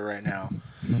Scmuckler right now.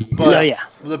 But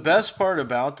the best part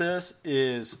about this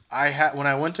is when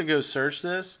I went to go search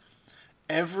this,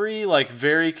 every like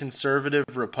very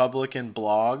conservative Republican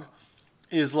blog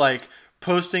is like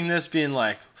posting this being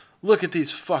like, look at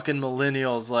these fucking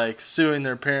millennials like suing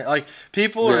their parents. Like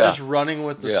people are just running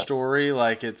with the story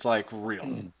like it's like real.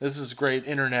 This is great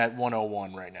internet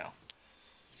 101 right now.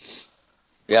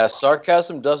 Yeah,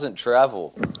 sarcasm doesn't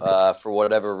travel for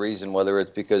whatever reason, whether it's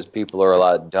because people are a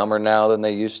lot dumber now than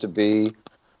they used to be.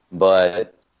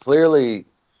 But clearly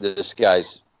this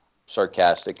guy's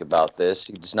sarcastic about this.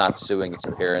 He's not suing his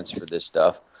parents for this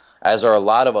stuff, as are a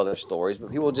lot of other stories,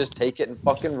 but people just take it and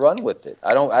fucking run with it.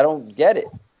 I don't get it.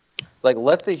 It's like,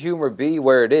 let the humor be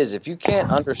where it is. If you can't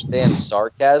understand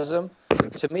sarcasm,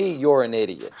 to me, you're an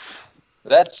idiot.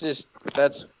 I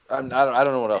don't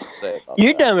know what else to say about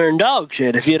You're that. dumber than dog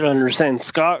shit if you don't understand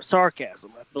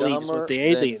sarcasm. I believe is what the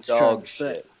aliens trying to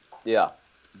say. Yeah,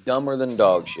 dumber than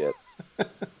dog shit.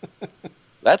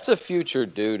 That's a future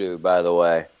doo-doo, by the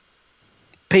way.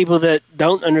 People that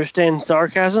don't understand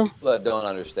sarcasm? That don't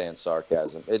understand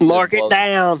sarcasm. Mark it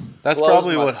down. That's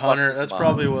probably what Hunter, that's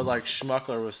probably what like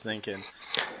Scmuckler was thinking.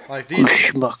 Like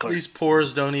these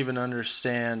pores don't even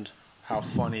understand how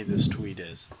funny this tweet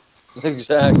is.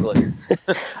 Exactly.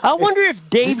 I wonder if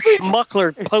Dave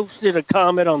Scmuckler posted a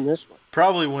comment on this one.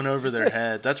 Probably went over their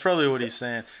head. That's probably what he's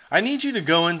saying. I need you to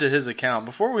go into his account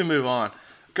before we move on.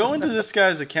 Go into this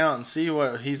guy's account and see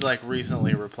what he's like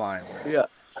recently replying with. Yeah.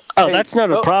 Oh, Hey, that's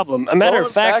not a problem. A matter of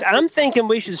going fact, back to- I'm thinking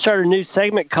we should start a new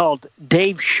segment called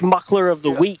Dave Scmuckler of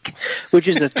the Week, which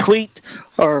is a tweet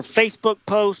or Facebook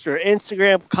post or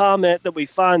Instagram comment that we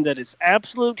find that is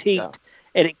absolute heat,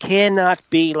 and it cannot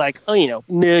be like,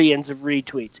 millions of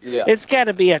retweets. Yeah. It's got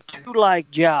to be a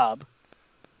 2-like job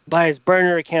by his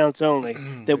burner accounts only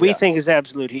that we think is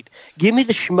absolute heat. Give me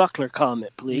the Scmuckler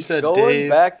comment, please. You said Going Dave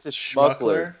back to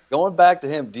Scmuckler, going back to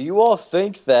him, do you all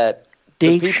think that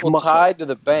Dave the people Scmuckler. tied to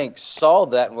the bank saw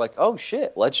that and were like, oh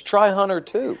shit, let's try Hunter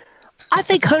too? I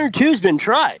think Hunter 2's been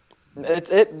tried.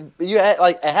 You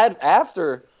had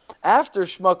after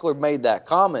Schmuckler made that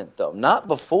comment though, not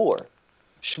before.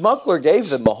 Schmuckler gave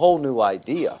them a whole new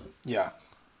idea. Yeah.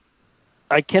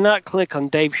 I cannot click on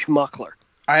Dave Scmuckler.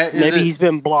 Maybe he's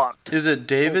been blocked. Is it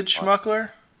David Schmuckler?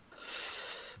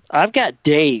 I've got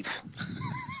Dave.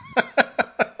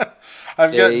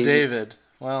 I've got David.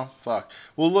 Well, fuck.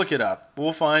 We'll look it up.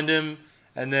 We'll find him,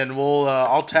 and then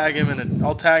I'll tag him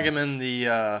in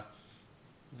the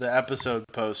episode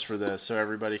post for this, so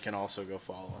everybody can also go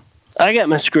follow him. I got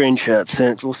my screenshot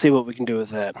sent. We'll see what we can do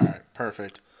with that. All right,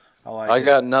 perfect. I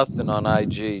got nothing on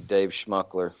IG, Dave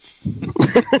Schmuckler.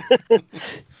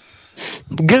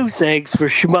 Goose eggs for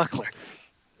Scmuckler.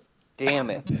 Damn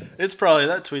it.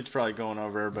 That tweet's probably going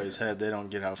over everybody's head. They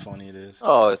don't get how funny it is.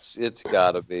 Oh, it's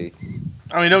gotta be.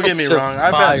 I mean, don't get me It's a wrong.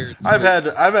 fire I've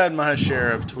had my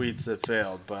share of tweets that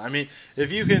failed, but I mean,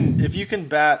 if you can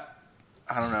bat,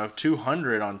 I don't know,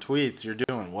 200 on tweets, you're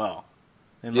doing well,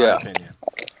 in my opinion.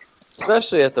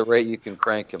 Especially at the rate you can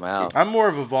crank him out. I'm more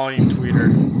of a volume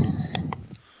tweeter.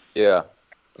 Yeah.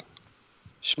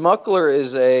 Schmuckler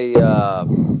is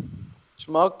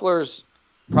Schmuckler's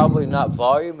probably not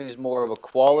volume. He's more of a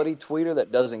quality tweeter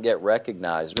that doesn't get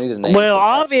recognized. We need a name. Well,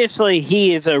 obviously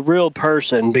he is a real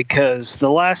person because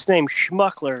the last name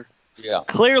Scmuckler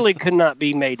clearly could not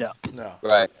be made up. No.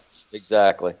 Right.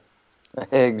 Exactly.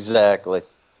 Exactly.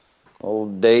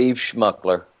 Old Dave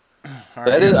Schmuckler.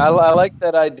 Right, I like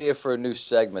that idea for a new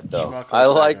segment, though.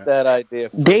 Schmuckler like segment. that idea.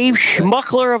 Dave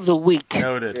Scmuckler of the Week.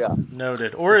 Noted. Yeah.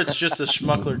 Noted. Or it's just a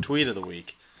Schmuckler tweet of the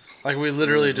week. Like we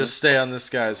literally just stay on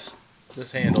this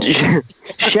handle.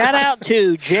 Shout out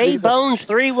to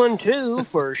JBones312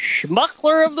 for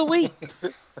Schmuckler of the Week.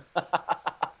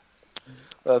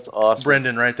 That's awesome.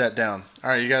 Brendan, write that down. All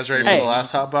right, you guys ready for the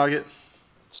last Hot Pocket?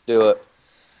 Let's do it.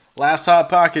 Last Hot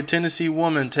Pocket, Tennessee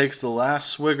woman takes the last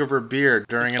swig of her beer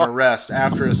during an arrest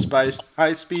after a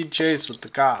high-speed chase with the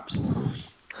cops.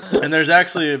 And there's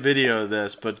actually a video of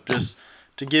this, but just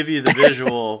to give you the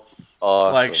visual,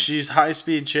 awesome. Like she's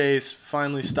high-speed chase,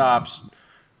 finally stops,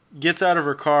 gets out of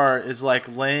her car, is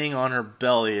like laying on her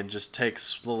belly and just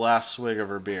takes the last swig of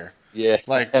her beer. Yeah.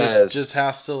 Like just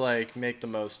has to like make the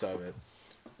most of it.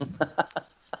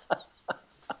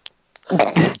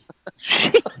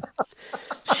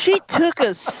 She took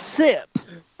a sip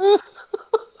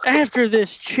after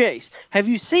this chase. Have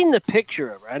you seen the picture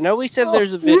of her? I know we said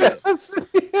there's a video. Yes.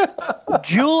 Yeah.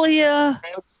 Julia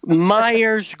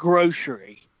Myers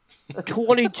Grocery,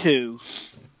 22.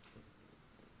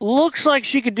 Looks like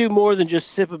she could do more than just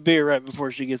sip a beer right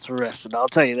before she gets arrested. I'll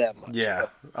tell you that much. Yeah.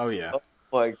 Oh, yeah. Oh,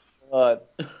 my God.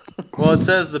 Well, it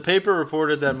says the paper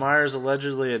reported that Myers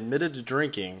allegedly admitted to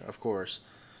drinking, of course.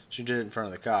 She did it in front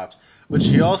of the cops. But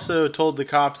she also told the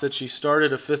cops that she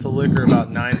started a fifth of liquor about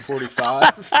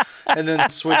 9:45 and then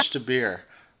switched to beer.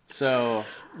 So,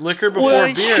 liquor before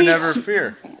beer, never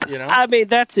fear, you know? I mean,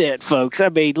 that's it, folks. I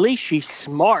mean, at least she's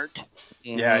smart.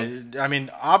 Yeah, I mean,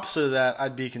 opposite of that,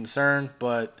 I'd be concerned,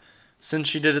 but since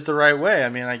she did it the right way, I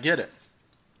mean, I get it.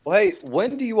 Wait,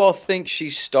 when do you all think she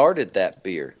started that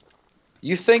beer?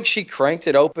 You think she cranked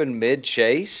it open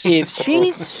mid-chase? If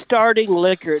she's starting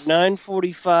liquor at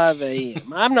 9:45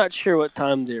 a.m., I'm not sure what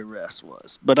time the arrest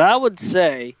was, but I would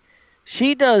say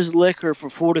she does liquor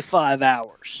for 45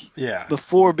 hours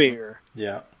before beer.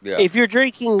 Yeah. If you're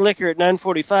drinking liquor at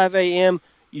 9:45 a.m.,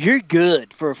 you're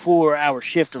good for a 4-hour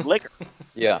shift of liquor.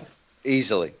 Yeah,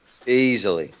 easily.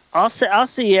 I'll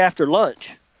see you after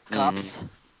lunch, cops.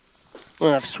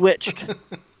 When I've switched.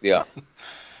 Yeah.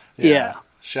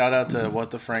 Shout out to What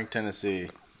the Frank, Tennessee.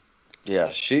 Yeah,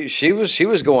 she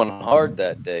was going hard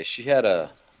that day. She had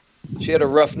a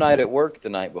rough night at work the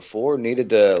night before. Needed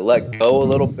to let go a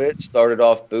little bit. Started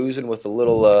off boozing with a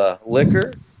little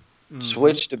liquor.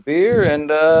 Switched to beer and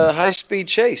high speed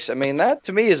chase. I mean, that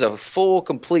to me is a full,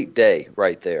 complete day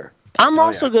right there. I'm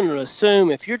also going to assume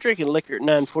if you're drinking liquor at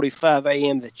 9:45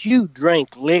 a.m. that you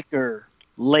drank liquor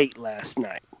late last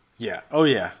night. Yeah. Oh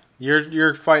yeah.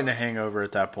 You're fighting a hangover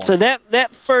at that point. So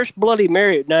that first Bloody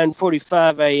Mary at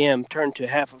 9:45 a.m. turned to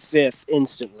half a fifth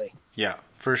instantly. Yeah,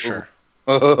 for sure.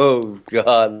 Oh,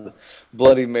 God.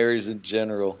 Bloody Marys in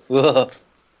general.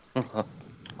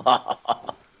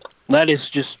 That is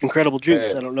just incredible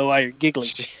juice. I don't know why you're giggling.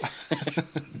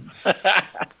 All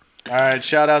right,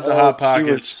 shout out to Hot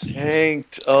Pockets. She was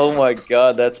tanked. Oh my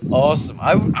God, that's awesome.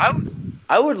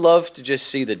 I would love to just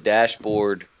see the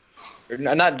dashboard, or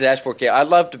not dashboard. Yeah, I'd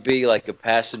love to be like a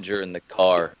passenger in the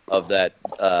car of that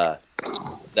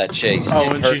chase. Oh,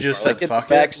 when she just said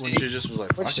fuck it? When she just was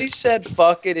like, when fuck she it? said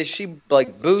fuck it, is she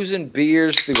like boozing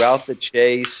beers throughout the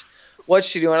chase? What's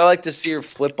she doing? I like to see her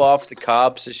flip off the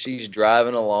cops as she's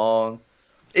driving along.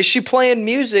 Is she playing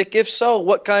music? If so,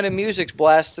 what kind of music's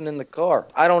blasting in the car?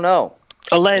 I don't know.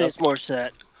 Alanis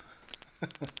Morissette.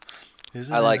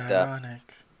 Isn't I like it that. ironic?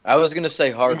 I was gonna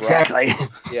say hard Exactly.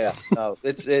 rock. Yeah, no,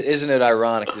 isn't it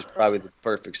ironic? Is probably the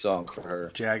perfect song for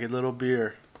her. Jagged Little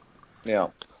Beer. Yeah.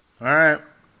 All right.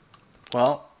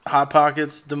 Well, Hot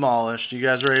Pockets demolished. You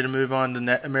guys ready to move on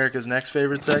to America's next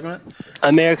favorite segment?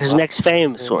 America's Next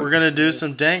Famous one. We're going to do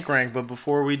some Dank Rank, but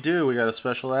before we do, we got a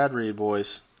special ad read,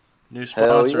 boys. New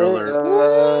Hell sponsor yeah.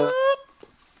 alert.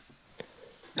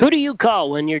 Who do you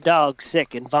call when your dog's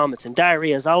sick and vomits and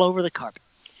diarrhea is all over the carpet?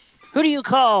 Who do you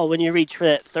call when you reach for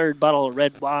that third bottle of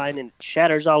red wine and it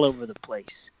shatters all over the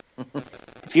place?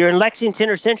 If you're in Lexington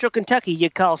or Central Kentucky, you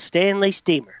call Stanley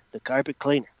Steamer, the carpet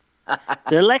cleaner.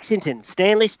 The Lexington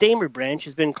Stanley Steamer branch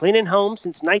has been cleaning homes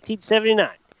since 1979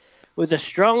 with a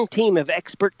strong team of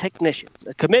expert technicians,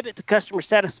 a commitment to customer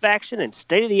satisfaction, and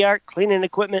state-of-the-art cleaning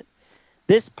equipment.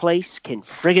 This place can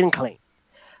friggin' clean.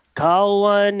 Call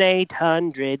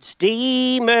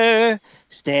 1-800-STEAMER.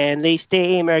 Stanley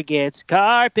Steamer gets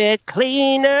carpet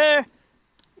cleaner.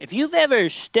 If you've ever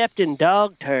stepped in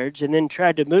dog turds and then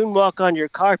tried to moonwalk on your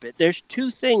carpet, there's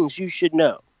two things you should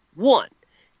know. One,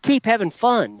 keep having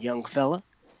fun, young fella.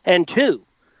 And two,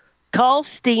 call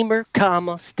Steamer,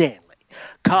 Stanley.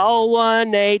 Call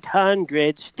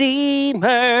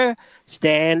 1-800-STEAMER.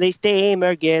 Stanley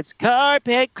Steamer gets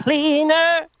carpet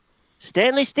cleaner.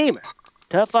 Stanley Steamer.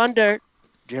 Tough on dirt,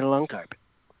 gentle on carpet.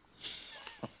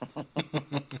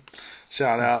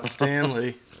 Shout out,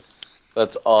 Stanley.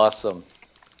 That's awesome.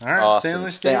 All right, Awesome.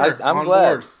 Stanley Steamer I'm on glad.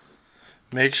 board.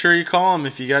 Make sure you call him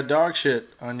if you got dog shit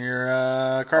on your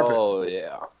carpet. Oh,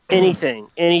 yeah. Anything.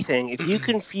 If you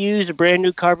confuse a brand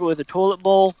new carpet with a toilet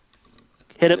bowl,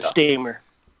 hit up Steamer.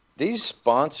 These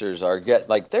sponsors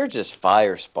they're just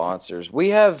fire sponsors. We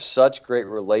have such great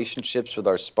relationships with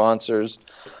our sponsors.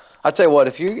 I'll tell you what,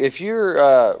 if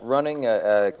you're running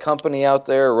a company out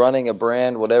there, running a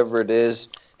brand, whatever it is,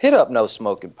 hit up No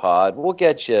Smokin' Pod. We'll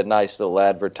get you a nice little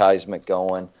advertisement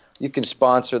going. You can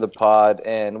sponsor the pod,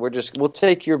 and we'll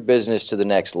take your business to the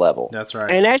next level. That's right.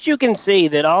 And as you can see,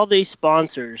 that all these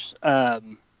sponsors,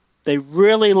 they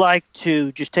really like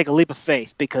to just take a leap of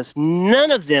faith because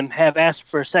none of them have asked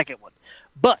for a second one.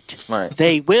 But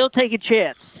They will take a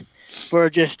chance for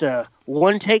just a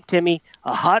one-take Timmy,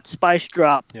 a hot spice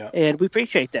drop, and we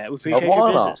appreciate that. We appreciate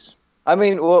your business. I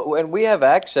mean, and we have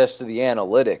access to the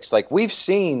analytics. Like, we've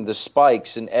seen the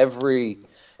spikes in every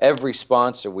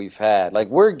sponsor we've had. Like,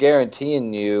 we're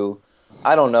guaranteeing you,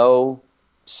 I don't know,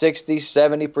 60,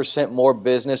 70% more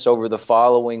business over the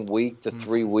following week to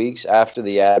 3 weeks after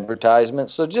the advertisement.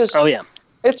 So just,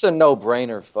 it's a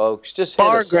no-brainer, folks. Just hit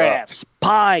us graphs,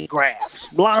 pie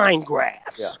graphs, line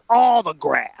graphs, all the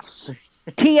graphs.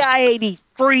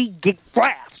 TI-83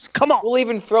 graphs. Come on. We'll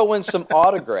even throw in some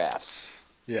autographs.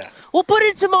 Yeah. We'll put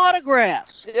in some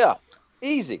autographs. Yeah.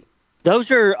 Easy.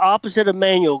 Those are opposite of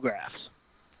manual graphs.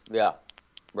 Yeah.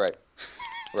 Right.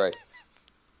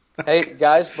 Hey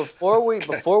guys, before we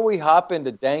hop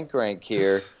into Dank Rank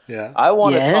here, I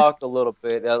want to talk a little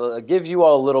bit. Give you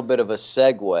all a little bit of a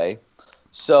segue.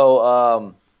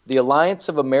 So, the Alliance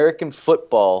of American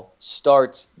Football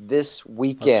starts this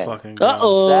weekend.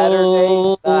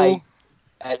 Saturday night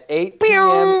at 8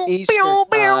 p.m. Eastern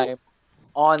Time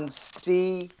on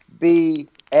CBS.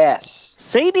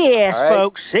 CBS, right?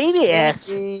 folks.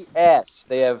 CBS. CBS.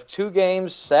 They have two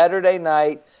games Saturday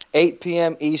night, 8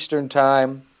 p.m. Eastern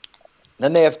Time.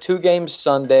 Then they have two games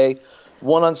Sunday,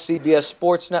 one on CBS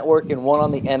Sports Network and one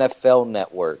on the NFL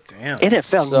Network. Damn.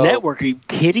 NFL Network? Are you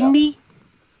kidding me?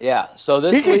 Yeah. So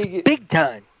this league is big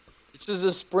time. This is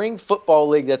a spring football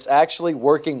league that's actually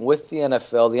working with the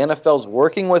NFL. The NFL's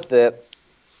working with it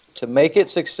to make it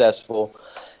successful.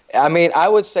 I mean, I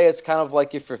would say it's kind of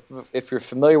like if you're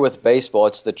familiar with baseball,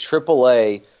 it's the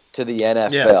AAA to the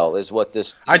NFL is what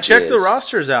this I checked the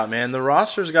rosters out, man. The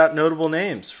rosters got notable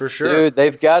names for sure. Dude,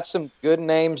 they've got some good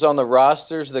names on the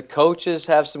rosters. The coaches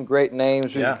have some great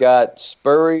names. We've got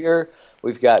Spurrier,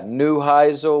 we've got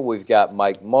Neuheisel, we've got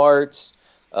Mike Martz.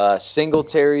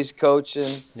 Singletary's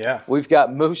coaching. Yeah. We've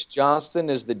got Moose Johnston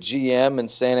as the GM in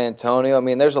San Antonio. I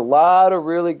mean, there's a lot of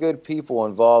really good people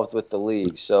involved with the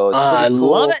league. So it's pretty cool.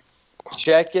 love it.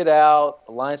 Check it out.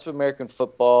 Alliance of American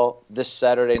Football. This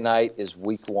Saturday night is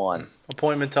week 1.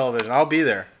 Appointment television. I'll be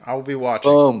there. I will be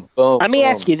watching. Boom, boom. Let me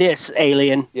ask you this,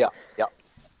 Alien. Yeah.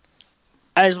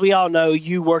 As we all know,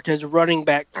 you worked as a running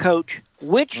back coach.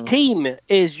 Which team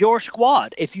is your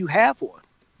squad, if you have one?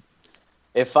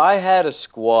 If I had a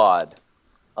squad,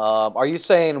 are you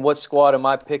saying what squad am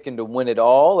I picking to win it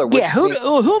all? Or which who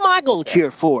am I going to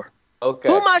cheer for?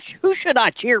 Okay. Who should I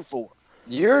cheer for?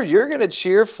 You're going to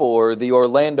cheer for the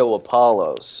Orlando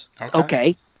Apollos.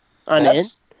 Okay. I'm in.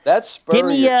 That's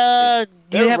Spurrier. Give me,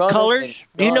 do you have colors?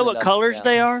 Do you know what colors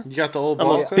they are? You got the old I'm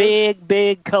ball a coach?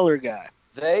 big color guy.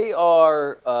 They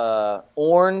are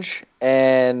orange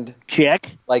and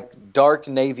Check. like dark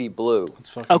navy blue.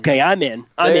 Okay, I'm in.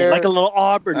 I'm in. Like a little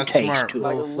Auburn That's taste smart. to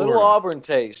Like it. a little Auburn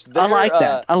taste. I like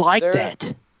that. I like they're-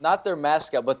 that. Not their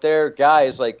mascot, but their guy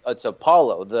is like it's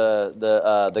Apollo,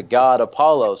 the god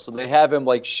Apollo. So they have him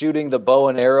like shooting the bow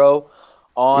and arrow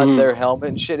on their helmet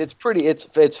and shit. It's pretty.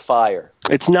 It's fire.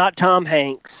 It's not Tom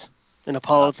Hanks in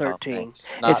Apollo Not Tom 13. Hanks.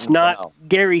 It's not no.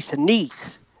 Gary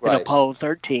Sinise in Right. Apollo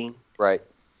 13. Right.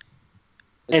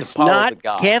 It's Apollo not the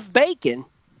god. Kev Bacon,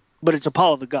 but it's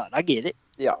Apollo the God. I get it.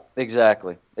 Yeah,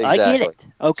 exactly. I get it.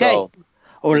 Okay. So,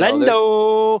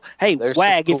 Orlando. Hey, there's some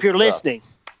Wag, cool if you're stuff. listening,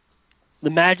 the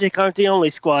Magic aren't the only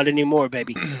squad anymore,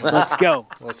 baby. Let's go.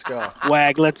 Let's go.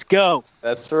 Wag, let's go.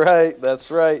 That's right.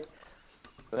 That's right.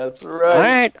 That's right. All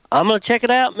right. I'm going to check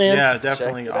it out, man. Yeah,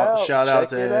 definitely. Check it out. Shout out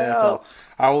to Check it AFL. out.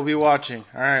 I will be watching.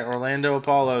 All right, Orlando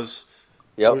Apollos.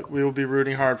 Yep. We will be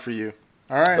rooting hard for you.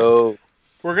 All right. Oh,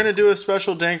 We're going to do a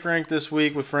special Dank Rank this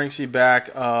week with Franksy back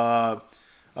of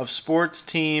sports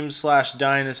teams /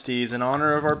 dynasties in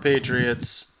honor of our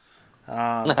Patriots, who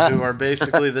are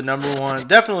basically the number one.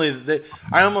 Definitely,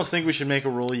 I almost think we should make a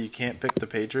rule you can't pick the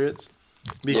Patriots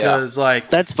because,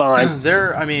 That's fine.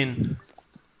 they're. I mean,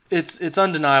 it's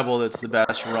undeniable that it's the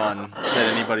best run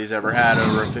that anybody's ever had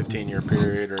over a 15-year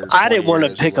period. Or I didn't want to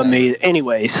 20 pick years. them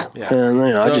anyways. Yeah.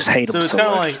 I just hate them So it's so kind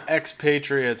of much. like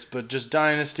ex-Patriots, but just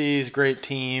dynasties, great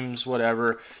teams,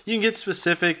 whatever. You can get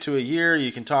specific to a year.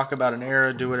 You can talk about an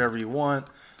era, do whatever you want.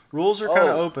 Rules are kind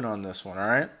of open on this one, all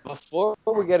right? before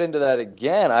we get into that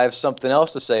again, I have something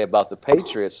else to say about the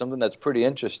Patriots, something that's pretty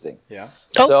interesting. Yeah.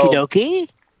 So, Okie dokie.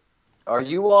 are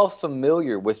you all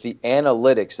familiar with the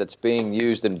analytics that's being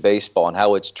used in baseball and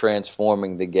how it's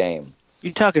transforming the game?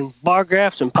 You talking bar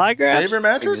graphs and pie graphs?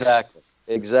 Sabermetrics?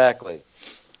 Exactly.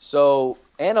 So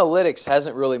analytics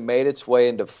hasn't really made its way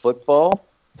into football,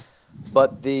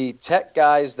 but the tech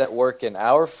guys that work in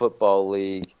our football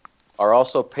league are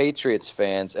also Patriots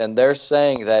fans, and they're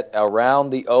saying that around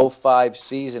the 05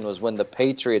 season was when the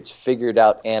Patriots figured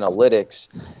out analytics,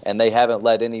 and they haven't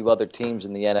let any other teams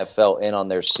in the NFL in on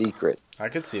their secret. I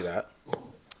could see that.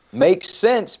 Makes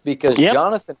sense because Yep.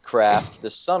 Jonathan Kraft, the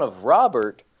son of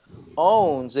Robert,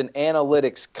 owns an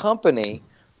analytics company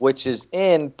which is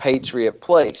in Patriot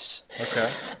Place.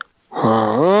 Okay.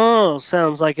 Oh,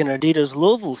 sounds like an Adidas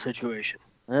Louisville situation.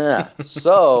 Yeah.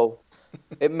 So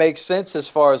it makes sense as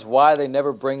far as why they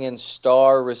never bring in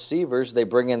star receivers. They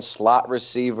bring in slot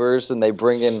receivers and they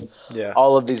bring in Yeah.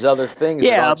 all of these other things. that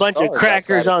Yeah, a aren't bunch of stars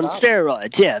crackers outside on of college.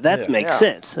 steroids. Yeah, that Yeah. makes Yeah.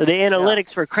 sense. The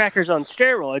analytics for crackers on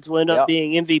steroids will end up Yep.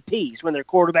 being MVPs when they're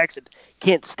quarterbacks at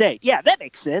Kent State. Yeah, that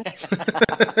makes sense.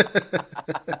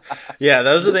 Yeah,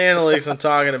 those are the analytics I'm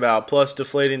talking about, plus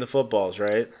deflating the footballs,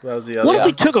 right? That was the other What if one.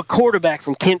 we took a quarterback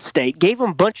from Kent State, gave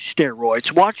him a bunch of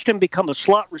steroids, watched him become a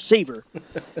slot receiver?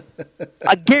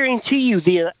 I guarantee you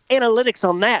the analytics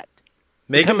on that.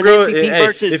 Make him become an grow. MVP Hey,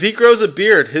 versus- if he grows a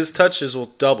beard, his touches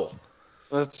will double.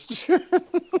 That's true.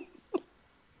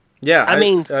 Yeah, I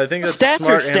mean, I think that's stats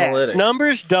smart are stats. analytics.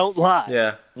 Numbers don't lie.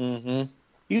 Yeah. Mm-hmm.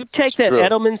 You take It's that true.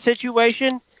 Edelman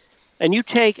situation, and you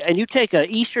take a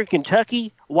Eastern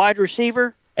Kentucky wide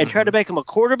receiver and try to make him a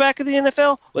quarterback of the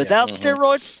NFL without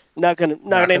steroids. Not gonna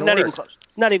even work. close.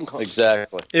 Not even close.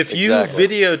 Exactly. If you Exactly.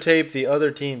 videotape the other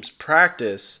team's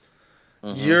practice,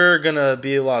 you're gonna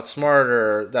be a lot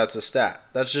smarter. That's a stat.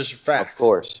 That's just facts. Of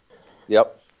course.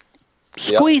 Yep.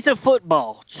 Squeeze a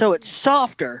football so it's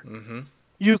softer. Mm-hmm.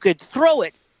 You could throw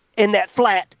it in that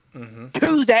flat Mm-hmm.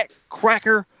 to that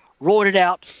cracker, rolled it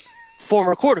out,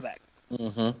 former quarterback.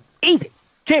 Mm-hmm. Easy.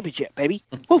 Championship, baby.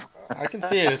 Woo. I can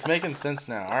see it. It's making sense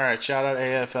now. All right, shout out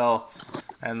AFL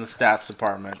and the stats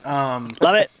department.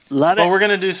 Love it. Love But it. we're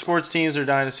gonna do sports teams or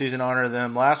dynasties in honor of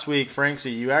them. Last week,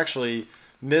 Franksy, you actually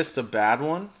missed a bad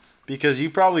one. because you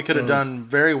probably could have done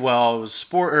very well. It was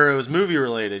it was movie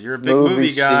related. You're a big Movie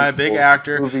movie guy, sequels, big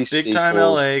actor, movie big time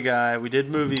sequels. LA guy. We did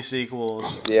movie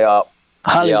sequels. Yeah.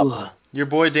 Hollywood. Your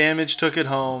boy Damage took it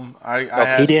home.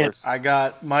 He did. I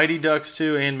got Mighty Ducks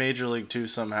 2 and Major League 2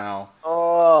 somehow.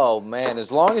 Oh, man.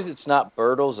 As long as it's not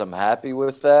Birtles, I'm happy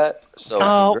with that.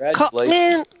 So, congratulations.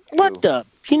 Man, what the?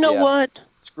 You know what?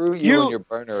 Screw you and your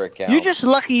burner account. You're just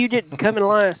lucky you didn't come in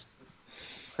last.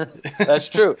 That's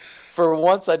true. For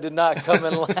once, I did not come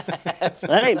in last.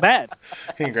 That ain't bad.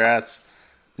 Congrats.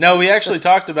 No, we actually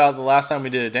talked about the last time we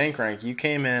did a Dank Rank. You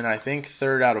came in, I think,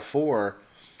 3rd out of 4.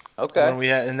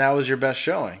 Okay. And that was your best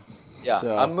showing. Yeah,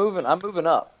 so. I'm moving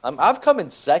up. I've come in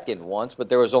 2nd once, but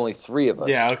there was only 3 of us.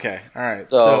 Yeah, okay. All right.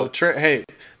 So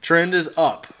trend is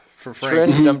up for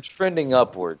Franksy. I'm trending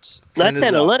upwards. That's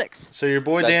analytics. So your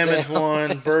boy Damage won.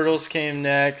 Birtles came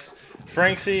next.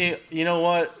 Franksy, you know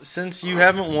what? Since you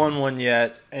haven't won one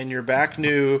yet and you're back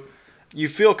new, you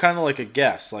feel kind of like a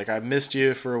guest. Like I missed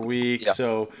you for a week. Yeah.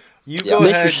 So you go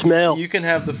Miss ahead. Your smell. You can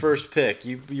have the first pick.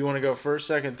 You want to go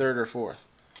 1st, 2nd, 3rd, or 4th?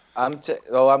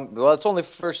 Well, it's only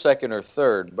 1st, 2nd, or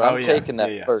 3rd, but I'm taking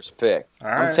that first pick. All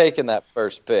right. I'm taking that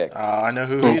first pick. I know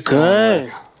who he's going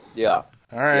with. Yeah.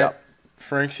 All right. Yep.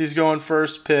 Franksy's going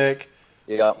first pick.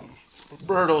 Yep.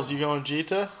 Birtles, you going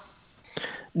Jeter?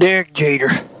 Derek Jeter.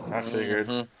 I figured.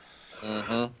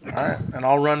 Mm-hmm. All right, and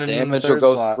I'll run into Damage the 3rd will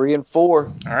go slot. 3 and 4.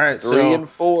 All right, 3 and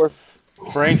 4.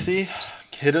 Franksy,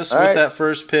 hit us with that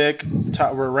first pick.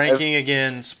 We're ranking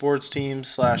again sports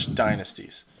teams /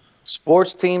 dynasties.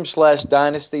 Sports teams /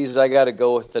 dynasties, I got to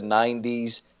go with the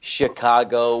 90s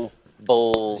Chicago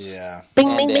Bulls. Yeah.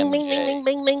 Bing, bing, bing, bing, bing,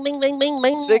 bing, bing, bing, bing, bing,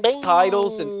 bing. 6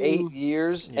 titles in 8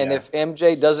 years, and if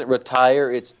MJ doesn't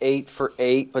retire, it's 8 for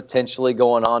 8, potentially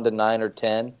going on to 9 or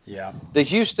 10. Yeah. The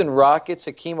Houston Rockets,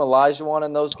 Hakeem Olajuwon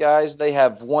and those guys, they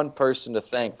have one person to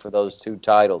thank for those 2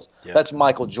 titles. Yep. That's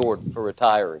Michael Jordan for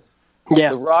retiring. Yeah.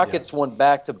 The Rockets won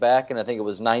back-to-back, and I think it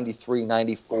was 93,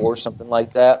 94, something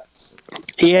like that.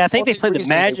 Yeah, I think they played the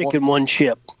Magic in one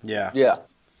chip. Yeah. Yeah.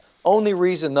 Only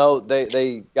reason, though,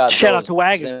 they got shout out to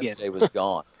Wagon again. MJ was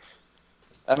gone.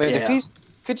 I mean, if he's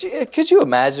could you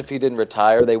imagine if he didn't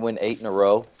retire, they win 8 in a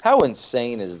row? How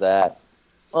insane is that?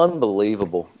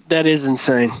 Unbelievable. That is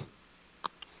insane.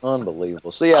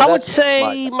 Unbelievable. So yeah, I would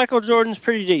say Michael Jordan's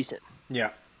pretty decent.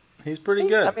 Yeah, he's pretty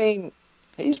good. I mean,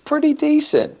 he's pretty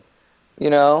decent.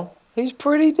 You know, he's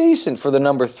pretty decent for the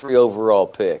number 3 overall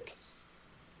pick.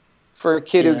 For a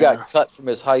kid who got cut from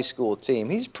his high school team,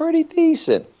 he's pretty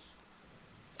decent.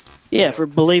 Yeah, for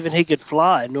believing he could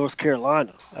fly in North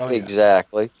Carolina. Oh, yeah.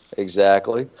 Exactly.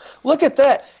 Look at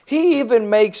that. He even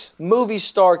makes movie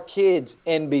star kids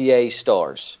NBA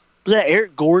stars. Was that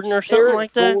Eric Gordon or something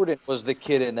like that? Eric Gordon was the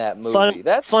kid in that movie.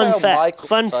 That's how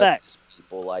Michael touches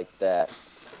people like that.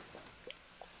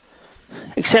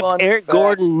 Except Eric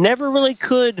Gordon never really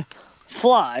could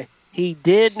fly. He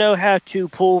did know how to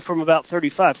pull from about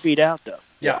 35 feet out, though.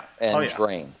 Yeah. And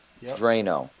drain. Yep.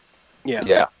 Drano. Yeah.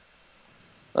 Yeah.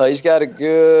 He's got a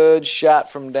good shot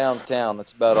from downtown.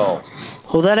 That's about all.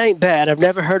 Well, that ain't bad. I've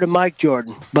never heard of Mike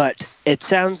Jordan, but it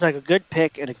sounds like a good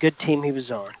pick and a good team he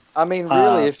was on. I mean,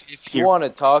 really, if you want to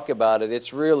talk about it,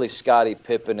 it's really Scottie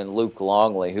Pippen and Luke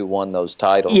Longley who won those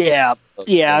titles. Yeah.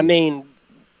 I mean,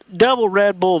 double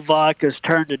Red Bull vodkas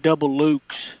turned to double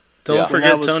Lukes. Don't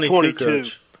forget Tony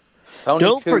Kukoc.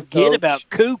 Don't forget about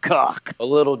Kukoc. A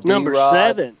little D-Rod. Number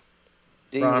 7.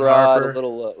 D-Rod, a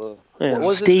little... what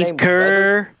was Steve his name?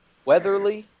 Kerr.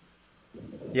 Weatherly?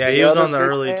 Yeah, he was on the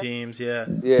early teams, yeah.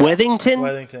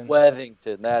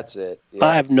 Wethington, that's it. Yeah.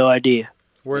 I have no idea.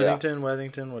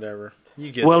 Wethington, whatever.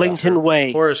 You get Wellington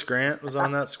Way. Horace Grant was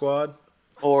on that squad.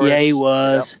 Yeah, he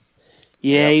was. Yep.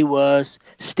 Yeah, he was.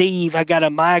 Steve, I got a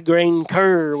migraine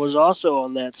Kerr was also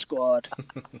on that squad.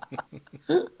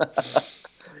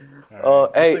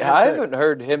 Hey, I haven't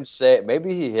heard him say it.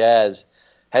 Maybe he has.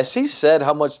 Has he said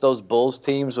how much those Bulls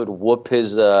teams would whoop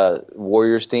his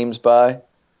Warriors teams by?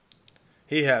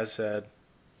 He has said.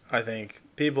 I think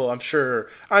people. I'm sure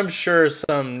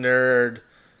some nerd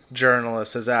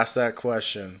journalist has asked that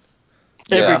question.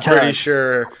 Every I'm time. pretty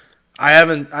sure. I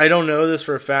don't know this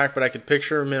for a fact, but I could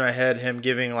picture him in my head, him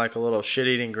giving like a little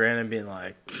shit-eating grin and being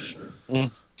like,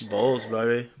 Bulls,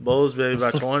 baby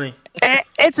by 20.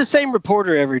 It's the same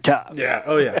reporter every time. Yeah.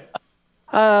 Oh, yeah.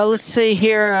 Let's see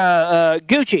here.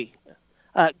 Gucci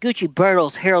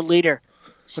Birtles, Herald Leader.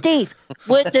 Steve,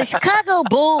 with the Chicago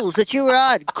Bulls that you were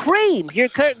on, Cream, your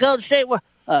current Golden State.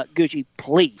 Gucci,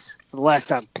 please, for the last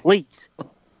time, please.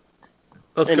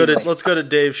 Let's go to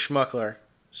Dave Scmuckler.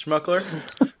 Schmuckler?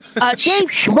 Dave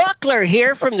Smuckler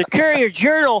here from the Courier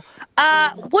Journal.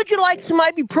 Would you like some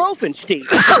ibuprofen, Steve?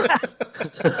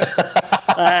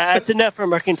 That's enough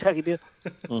from our Kentucky Bill.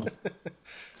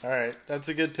 All right, that's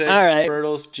a good pick. All right.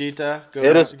 Bertles, Jita, go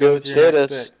Hit us, with your hit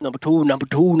next us. pick. Number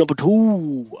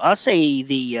two. I say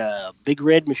the Big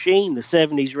Red Machine, the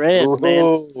 70s Reds, man.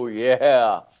 Oh,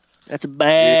 yeah. That's a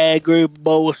bad group of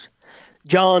boys.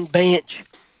 John Bench.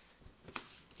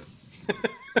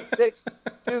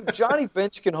 Dude, Johnny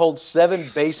Bench can hold 7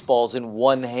 baseballs in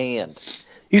one hand.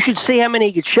 You should see how many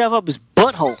he could shove up his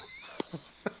butthole.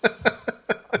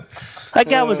 That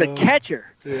guy was a catcher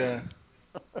Yeah,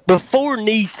 before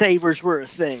knee savers were a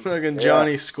thing. fucking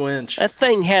Johnny Squinch. That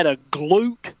thing had a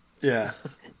glute. Yeah,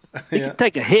 He could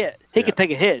take a hit. He could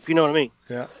take a hit, if you know what I mean.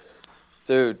 yeah.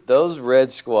 Dude, those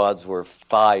Red squads were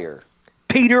fire.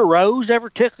 Peter Rose ever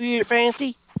tickle your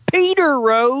fancy? Peter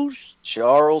Rose.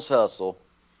 Charles Hustle.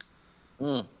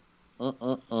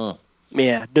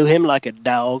 Yeah, do him like a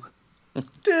dog.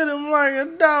 Did him like a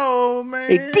dog, man.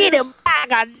 He did him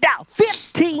like a dog.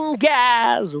 15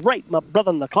 guys raped my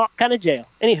brother in the clock kind of jail.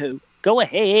 Anywho, go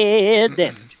ahead,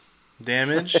 Damage.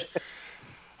 Damage.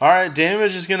 All right,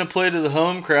 Damage is going to play to the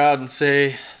home crowd and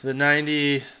say the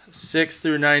 96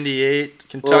 through 98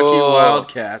 Kentucky Whoa.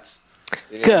 Wildcats.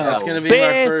 Yeah. Go, That's gonna be my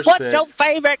Ben. first What's pick. your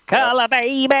favorite color,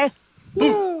 baby? I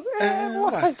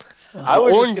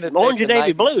was just gonna take Orange and the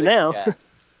navy blue 96 now. Cats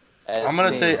as I'm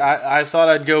going to team. say I thought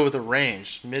I'd go with a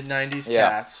range, mid-90s Yeah.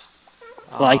 Cats.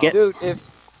 Like it. Dude,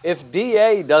 if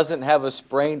DA doesn't have a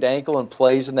sprained ankle and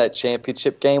plays in that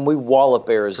championship game, we wallop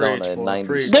Arizona Preach, in boy,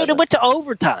 90s. Dude, it went to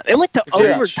overtime. It went to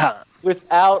Yeah. overtime.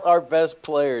 Without our best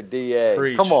player, DA.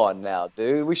 Preach. Come on now,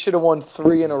 dude. We should have won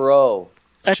 3 in a row.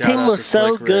 That Shout team out was to so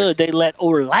Slick Rick. good, they let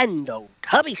Orlando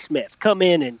Tubby Smith come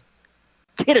in and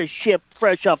get a ship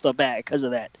fresh off the bat because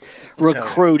of that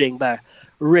recruiting by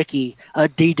Ricky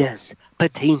Adidas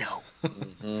Patino.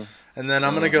 And then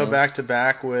I'm going to go back to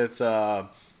back with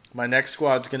my next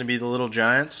squad's going to be the Little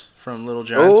Giants from Little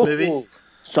Giants movie.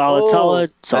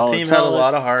 Solid. That team had a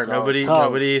lot of heart. Solid.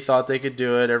 Nobody thought they could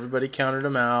do it. Everybody counted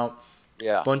them out.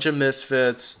 Yeah. Bunch of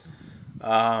misfits.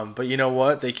 But you know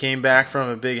what? They came back from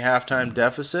a big halftime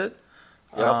deficit.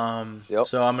 Yep.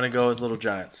 So I'm going to go with Little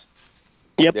Giants.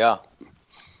 Yeah.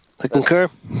 I concur.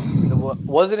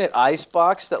 Wasn't it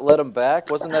Icebox that let him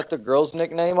back? Wasn't that the girl's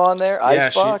nickname on there?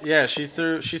 Icebox? She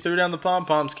threw down the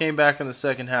pom-poms, came back in the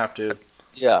second half, dude.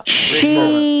 Yeah.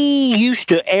 She used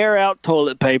to air out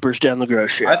toilet papers down the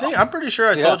grocery aisle. I'm pretty sure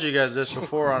I told you guys this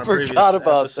before on a previous Forgot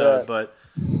about episode, that. but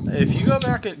if you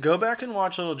go back and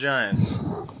watch Little Giants,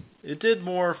 it did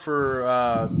more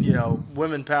for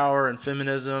women power and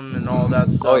feminism and all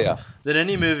that stuff than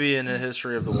any movie in the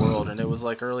history of the world, and it was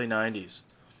like early 90s.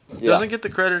 Doesn't get the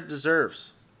credit it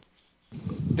deserves.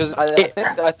 Because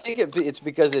I think it's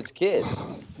because it's kids.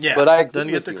 Yeah, but I agree doesn't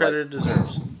get with the you, credit it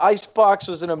deserves. Icebox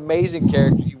was an amazing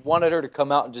character. You wanted her to come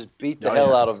out and just beat the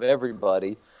hell out of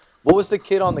everybody. What was the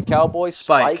kid on the Cowboys?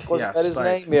 Spike. Wasn't that his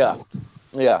Spike. name?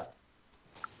 Yeah.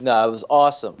 No, it was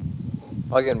awesome.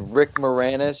 Again, Rick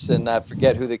Moranis, and I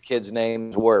forget who the kids'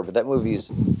 names were, but that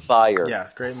movie's fire. Yeah,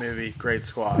 great movie, great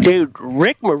squad. Dude,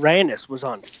 Rick Moranis was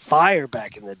on fire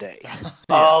back in the day.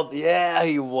 Oh, yeah,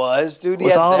 he was. Dude, he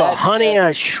With had all the that. Honey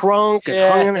I Shrunk and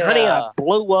Yeah. Honey I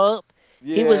Blew Up.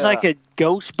 He was like a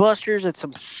Ghostbusters at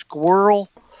some squirrel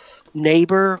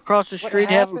neighbor across the What street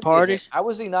having happened to parties. him? How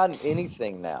is he not in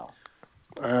anything now?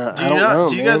 Do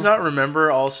you guys not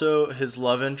remember also his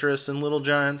love interest in Little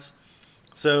Giants?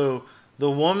 So the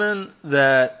woman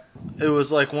that it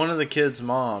was like one of the kids'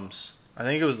 moms, I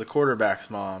think it was the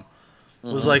quarterback's mom,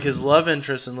 was like his love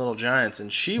interest in Little Giants,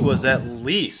 and she was at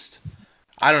least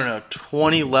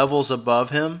 20 levels above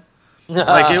him.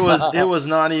 Like it was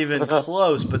not even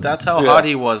close, but that's how hot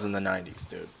he was in the 90s,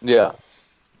 dude. Yeah.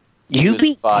 You was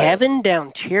beat fire. Kevin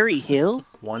down Cherry Hill?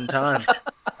 One time.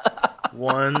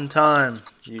 One time,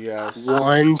 you guys.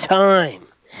 One time.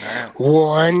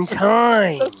 One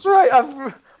time. That's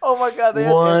right. Oh my God! They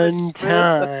had One Emmitt Smith,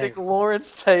 time. I think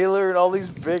Lawrence Taylor, and all these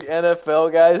big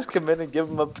NFL guys come in and give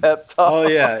him a pep talk. Oh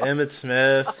yeah, Emmitt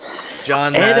Smith,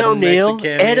 John Ed Madden O'Neill. makes a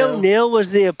cameo. Ed O'Neill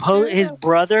was the his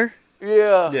brother,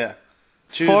 Yeah. Yeah.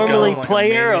 formerly going like a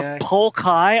player of maniac. Polk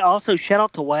High. Also, shout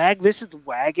out to Wag. This is the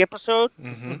Wag episode.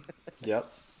 Mm-hmm.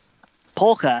 Yep.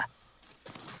 Polk High.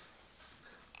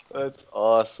 That's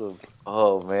awesome.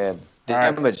 Oh man, All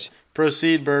right. damage.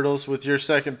 Proceed, Bertles, with your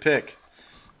second pick.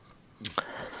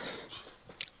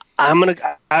 I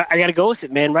gotta go with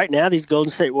it, man. Right now, these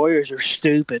Golden State Warriors are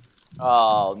stupid.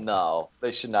 Oh no,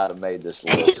 they should not have made this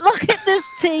list. Look at this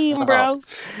team, bro.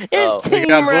 This They team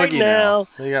got right Boogie now.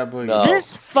 They got Boogie. No.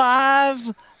 This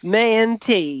 5-man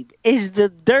team is the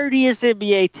dirtiest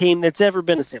NBA team that's ever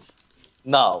been assembled.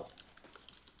 No,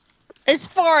 as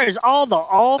far as all the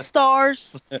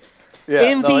All-Stars,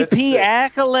 MVP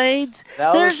accolades,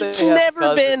 there's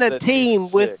never been a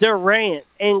team with Durant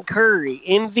and Curry,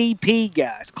 MVP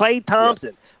guys. Klay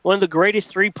Thompson, one of the greatest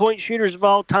three-point shooters of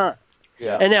all time.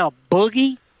 Yeah. And now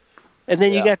Boogie. And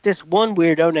then you got this one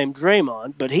weirdo named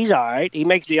Draymond, but he's all right. He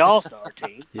makes the All-Star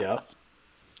team. Yeah.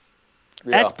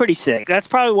 That's pretty sick. That's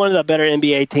probably one of the better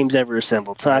NBA teams ever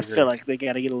assembled. So I feel like they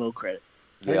got to get a little credit.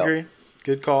 I agree.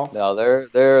 Good call. No,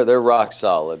 they're rock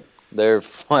solid. They're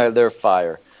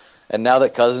fire. And now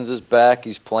that Cousins is back,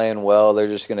 he's playing well. They're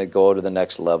just going to go to the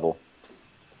next level.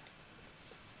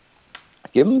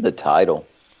 Give him the title.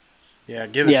 Yeah,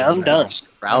 give it to him. I'm done. Just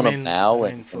crown him now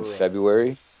in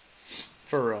February.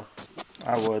 For real.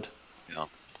 I would. Yeah.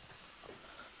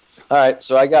 All right,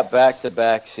 so I got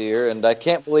back-to-backs here, and I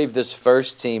can't believe this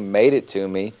first team made it to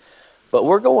me. But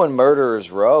we're going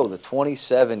Murderers Row, the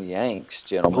 27 Yanks,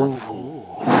 gentlemen. Ooh.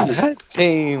 That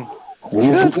team,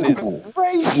 goodness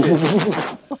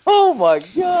gracious. Oh, my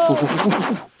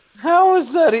God. How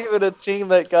is that even a team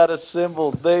that got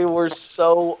assembled? They were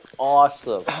so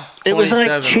awesome. It was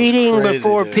like cheating crazy,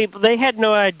 before dude. people. They had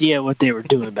no idea what they were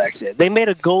doing back then. They made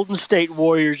a Golden State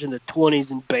Warriors in the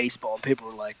 20s in baseball. People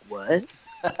were like, what?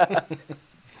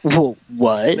 Well,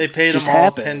 what? They paid them just all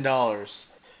happened? $10,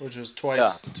 which was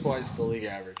twice the league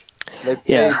average.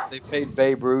 They paid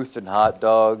Babe Ruth and hot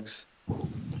dogs.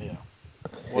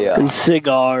 Yeah. And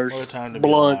cigars, What a time to be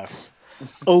blunts,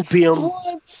 opium.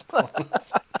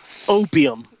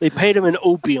 Opium. They paid him in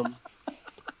opium.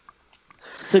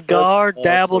 Cigar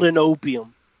dabbled in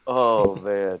opium. Oh,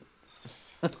 man.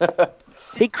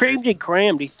 He creamed and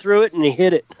crammed. He threw it and he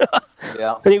hit it.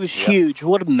 Yeah. And he was huge.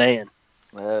 What a man.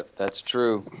 That's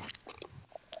true.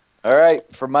 All right,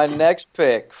 for my next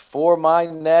pick,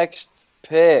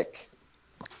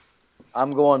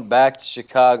 I'm going back to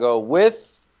Chicago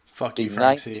with Fuck the you,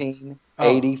 Franksy.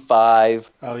 1985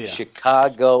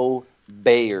 Chicago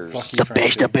Bears. Fuck you, The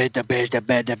Bears, Franksy. the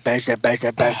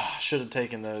Bears. Should have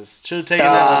taken those. Should have taken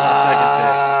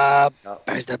that with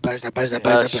my second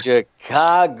pick. The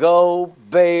Chicago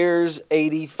Bears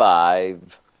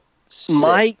 85.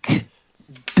 Mike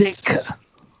Ditka.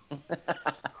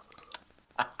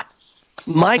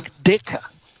 Mike Ditka.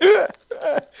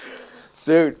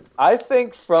 Dude, I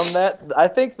think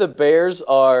the Bears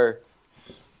are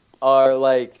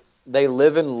like, they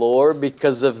live in lore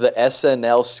because of the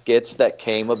SNL skits that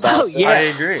came about. Oh, yeah. I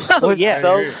agree. Oh, yeah.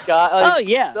 Those guys.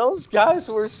 yeah. Those guys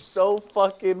were so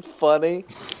fucking funny.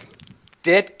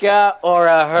 Ditka or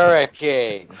a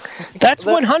hurricane. That's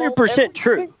 100%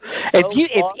 true.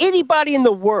 If anybody in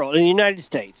the world, in the United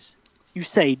States, you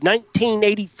say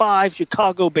 1985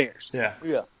 Chicago Bears, Yeah.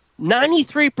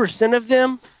 93% of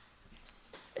them,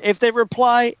 if they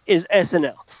reply, is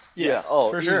SNL. Yeah.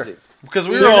 Oh, for easy. sure. Because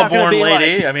we They're were all not gonna born be late like-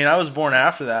 80s. I mean, I was born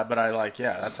after that, but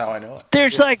that's how I know it.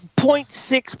 There's like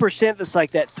 0.6% that's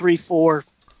like that 3-4.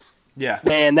 Yeah.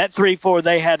 Man, that 3-4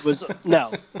 they had was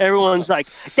no. Everyone's like,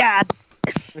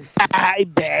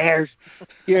 Bears.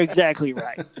 You're exactly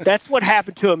right. That's what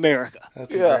happened to America.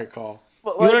 That's a great call.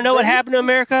 But, You want to know what happened to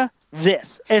America?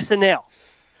 This SNL.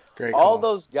 Great call. All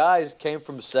those guys came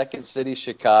from Second City,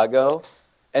 Chicago.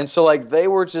 And so, like, they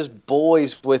were just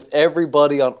boys with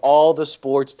everybody on all the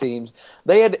sports teams.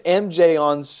 They had MJ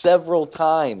on several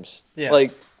times. Yeah.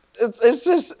 Like,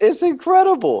 it's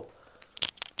incredible.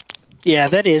 Yeah,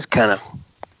 that is kind of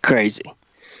crazy.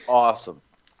 Awesome.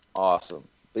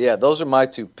 But yeah, those are my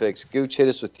two picks. Gooch, hit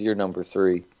us with your number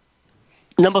 3.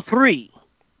 Number 3.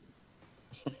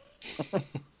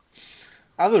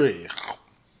 Adore.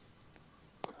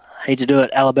 Hate to do it.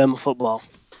 Alabama football.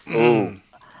 Ooh.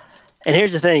 And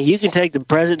here's the thing. You can take the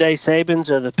present-day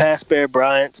Sabins or the past Bear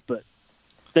Bryants, but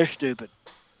they're stupid.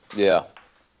 Yeah.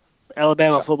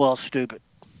 Alabama football is stupid.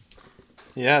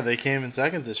 Yeah, they came in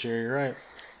second this year. You're right.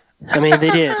 I mean,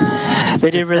 they did. They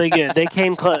did really good. They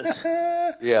came close.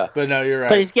 Yeah. But no, you're right.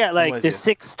 But he's got I'm like with the you.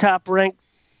 6th top-ranked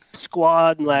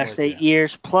squad in the last with 8 you.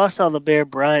 years, plus all the Bear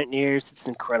Bryant years. It's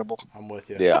incredible. I'm with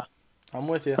you. Yeah. I'm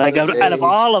with you. Like It's out of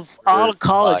all of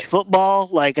college right. football,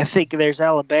 like I think there's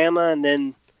Alabama, and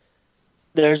then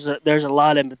there's a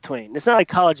lot in between. It's not like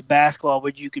college basketball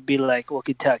where you could be like, well,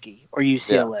 Kentucky or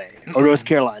UCLA or North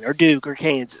Carolina or Duke or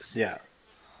Kansas. Yeah.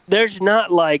 There's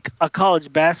not like a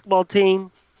college basketball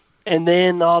team, and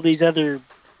then all these other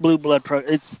blue blood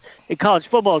It's in college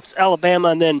football. It's Alabama,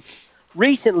 and then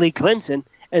recently Clemson,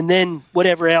 and then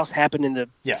whatever else happened in the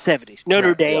 70s, Notre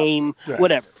Right. Dame, Right.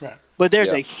 whatever. Right. But there's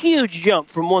Yeah. a huge jump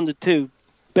from one to two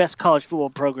best college football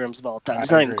programs of all time.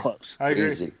 It's I not even agree. close. I agree.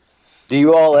 Easy. Do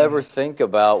you all ever think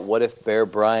about what if Bear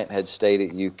Bryant had stayed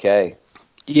at UK?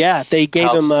 Yeah, if they gave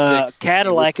How him a sick.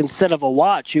 Cadillac instead of a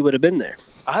watch, he would have been there.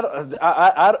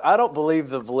 I don't believe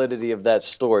the validity of that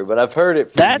story, but I've heard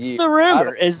it for That's years. the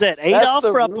rumor, is that Adolph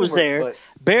the Rupp was rumor, there, but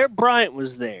Bear Bryant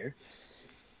was there.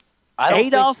 I don't think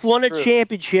Adolph it's won a true.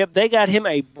 championship. They got him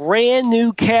a brand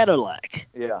new Cadillac.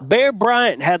 Yeah. Bear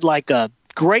Bryant had like a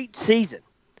great season,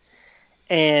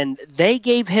 and they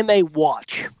gave him a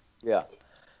watch. Yeah.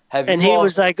 And he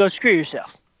was like, go screw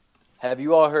yourself. Have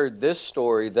you all heard this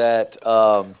story that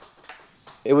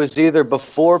it was either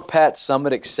before Pat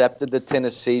Summitt accepted the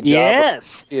Tennessee job?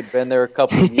 Yes. She had been there a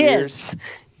couple of Yes. years.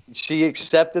 She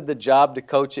accepted the job to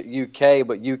coach at UK,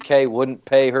 but UK wouldn't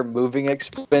pay her moving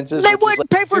expenses. They which was wouldn't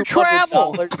pay for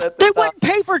travel. $200 at the They time. wouldn't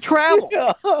pay for travel.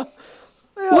 Yeah.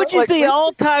 Which is the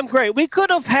all-time great. We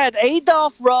could have had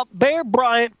Adolph Rupp, Bear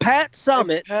Bryant, Pat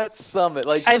Summitt, Pat Summitt,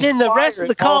 like, and just then the rest fire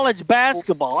of the all college these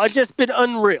basketball. It's just been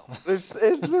unreal.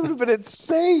 It would have been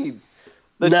insane.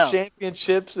 The No.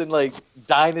 championships and like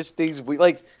dynasties.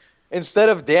 Instead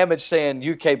of Damage saying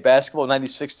UK basketball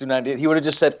 96 through 98, he would have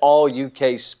just said all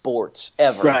UK sports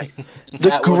ever. Right. The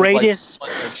That would've, like, greatest won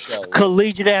the show.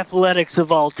 collegiate athletics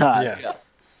of all time. Yeah.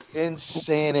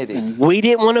 Insanity. We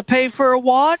didn't want to pay for a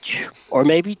watch or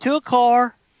maybe to a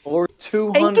car. Or Hey,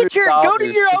 $200. go to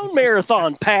your own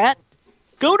marathon, Pat.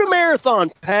 Go to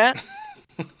marathon, Pat.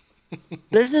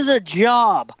 This is a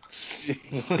job.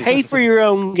 Pay for your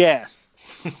own gas.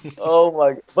 Oh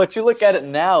my! But you look at it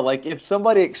now, like if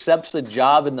somebody accepts a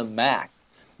job in the MAC,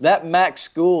 that MAC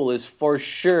school is for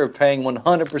sure paying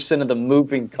 100% of the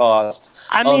moving costs.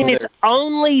 I mean, it's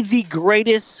only the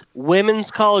greatest women's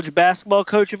college basketball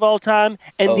coach of all time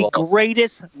and the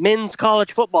greatest men's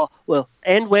college football,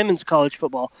 and women's college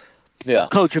football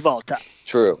coach of all time.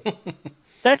 True.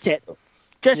 That's it.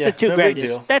 Just the two no big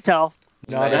greatest. deal. That's all.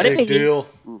 Not a big deal.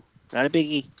 Not a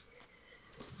biggie.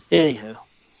 Anywho.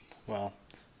 Well,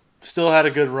 still had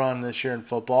a good run this year in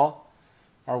football.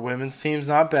 Our women's team's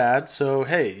not bad, so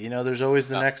hey, there's always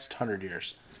the next 100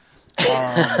 years.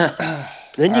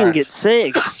 Then you can get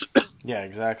six. Yeah,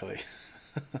 exactly.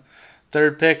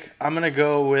 Third pick, I'm going to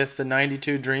go with the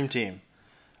 92 Dream Team.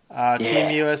 Team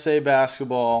USA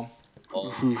basketball.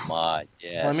 Oh my,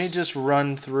 yes. Let me just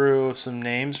run through some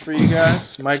names for you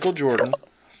guys. Michael Jordan,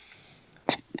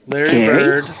 Larry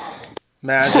Bird,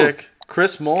 Magic,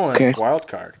 Chris Mullin, wild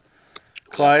card,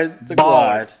 Clyde the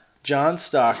Glide, John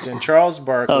Stockton, Charles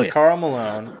Barkley, Karl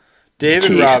Malone,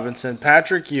 David Robinson,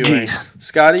 Patrick Ewing,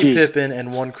 Scottie Pippen,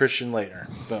 and one Christian Laettner.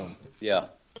 Boom. Yeah.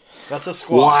 That's a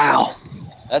squad. Wow.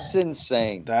 That's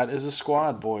insane. That is a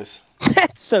squad, boys.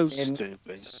 That's so stupid.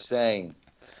 Insane.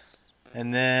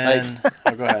 And then,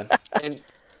 go ahead. And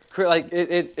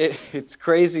it's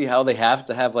crazy how they have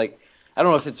to have, like, I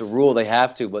don't know if it's a rule they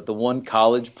have to, but the one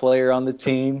college player on the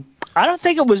team. I don't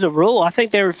think it was a rule. I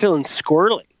think they were feeling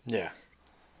squirrely. Yeah.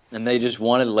 And they just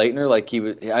wanted Laettner, like he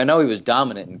was. I know he was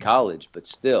dominant in college, but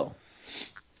still.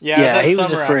 Yeah, he was was a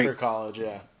summer freak. after college,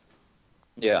 yeah.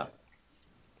 Yeah.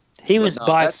 He was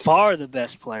by far the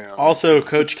best player. Also,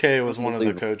 Coach K was one of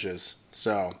the coaches,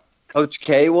 so. Coach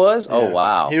K was? Yeah. Oh,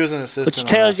 wow. He was an assistant.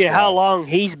 Which tells you how long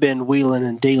he's been wheeling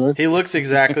and dealing. He looks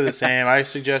exactly the same. I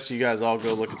suggest you guys all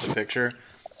go look at the picture.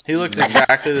 He looks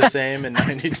exactly the same in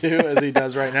 92 as he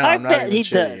does right now. I'm not even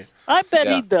shitting you. I bet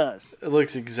he does. It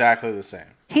looks exactly the same.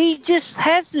 He just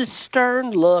has this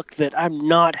stern look that I'm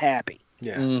not happy.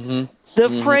 Yeah. Mm-hmm. The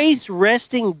phrase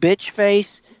resting bitch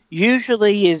face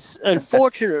usually is,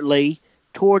 unfortunately,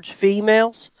 towards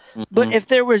females. Mm-hmm. But if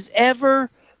there was ever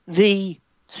the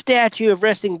statue of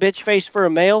resting bitch face for a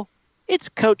male, it's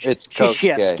Coach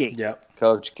Krzyzewski. Yep.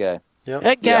 Coach K. Yep.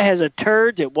 That guy has a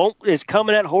turd that is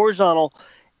coming out horizontal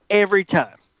every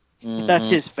time. Mm-hmm. That's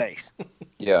his face.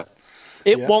 Yeah.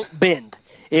 It won't bend.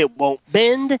 It won't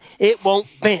bend. It won't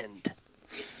bend.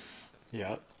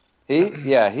 Yep.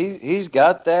 He's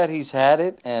got that. He's had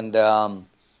it, and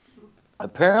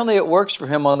apparently it works for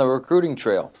him on the recruiting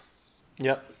trail.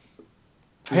 Yep.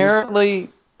 Apparently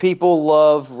people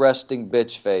love resting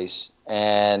bitch face,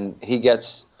 and he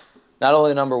gets not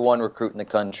only number one recruit in the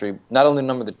country, not only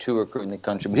number 2 recruit in the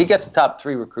country, but he gets the top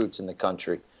 3 recruits in the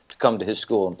country to come to his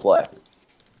school and play.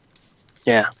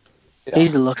 Yeah.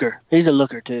 He's a looker. He's a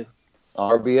looker, too.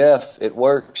 RBF, it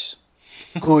works.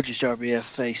 Gorgeous RBF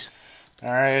face. All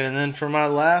right, and then for my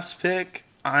last pick,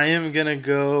 I am going to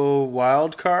go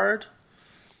wild card.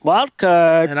 Wild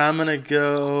card. And I'm going to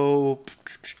go...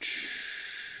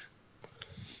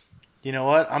 You know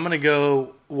what? I'm going to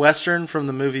go Western from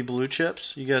the movie Blue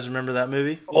Chips. You guys remember that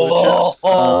movie? Blue Chips?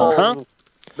 Uh-huh.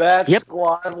 That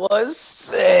squad was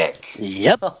sick.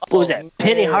 Yep. What was that?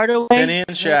 Penny Hardaway? Penny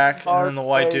and Shaq, and then the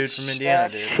white dude from Indiana,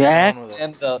 dude. Shaq.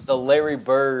 And the Larry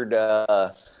Bird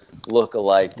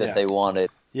look-alike that Yeah. they wanted.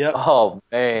 Yep. Oh,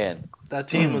 man. That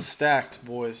team was stacked,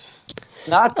 boys.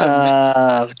 Not to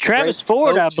mention Travis great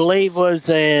Ford, I coaches. believe, was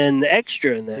an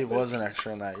extra in that. He movie. was an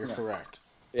extra in that. You're correct.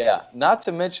 Yeah, not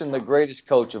to mention the greatest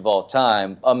coach of all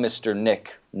time, Mr.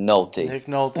 Nick Nolte. Nick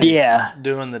Nolte Yeah.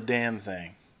 doing the damn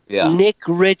thing. Yeah, Nick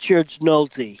Richards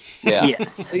Nolte. yeah.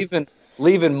 Yes.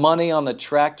 leaving money on the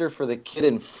tractor for the kid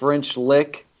in French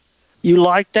Lick. You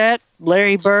like that,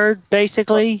 Larry Bird,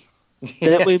 basically,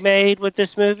 that we made with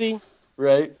this movie?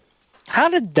 Right? How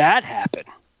did that happen?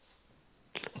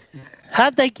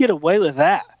 How'd they get away with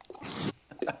that?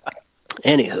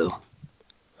 Anywho.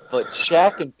 But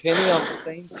Shaq and Penny on the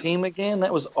same team again,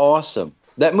 that was awesome.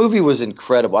 That movie was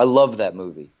incredible. I love that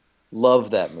movie.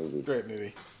 Love that movie. Great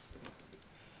movie.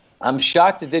 I'm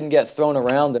shocked it didn't get thrown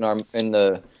around in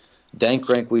the Dank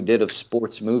Rank we did of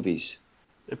sports movies.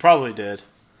 It probably did.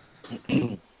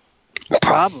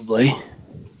 Probably.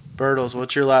 Bertles,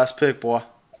 what's your last pick, boy?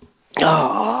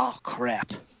 Oh,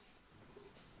 crap.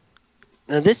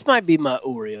 Now, this might be my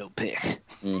Oreo pick.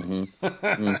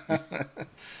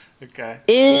 Okay.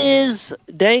 Is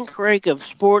Dank Rank of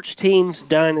Sports Teams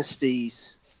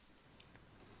Dynasties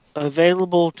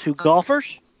available to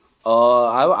golfers?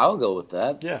 I'll go with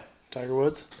that. Yeah. Tiger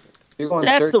Woods. You're going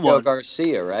That's the Sergio one.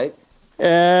 Garcia, right?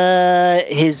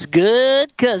 His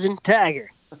good cousin Tiger.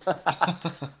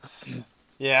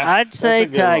 Yeah. I'd say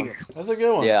that's a good Tiger. one. That's a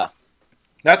good one. Yeah.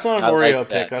 That's not an I Oreo like pick.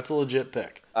 that. That's a legit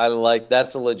pick.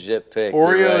 That's a legit pick. You're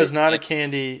Oreo right. is not a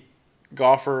candy.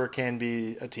 Golfer can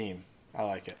be a team. I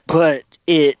like it. But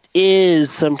it is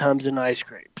sometimes an ice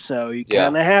cream. So you Yeah.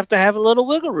 kind of have to have a little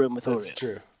wiggle room with That's Oreo.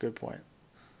 true. Good point.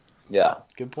 Yeah.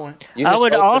 Good point. You I just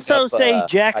would opened also up, say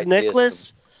Jack ideas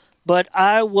Nicklaus, but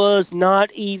I was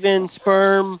not even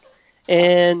sperm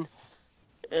in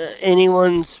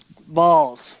anyone's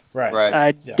balls. Right. Right.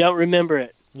 I Yeah. don't remember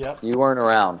it. Yep. You weren't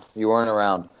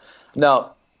around.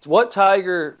 Now, what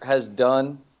Tiger has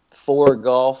done for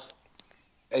golf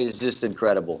is just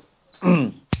incredible.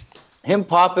 Him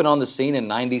popping on the scene in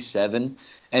 '97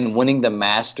 and winning the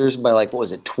Masters by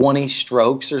 20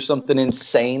 strokes or something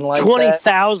insane like that.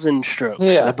 20,000 strokes,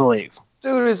 Yeah. I believe.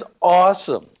 Dude is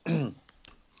awesome.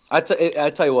 I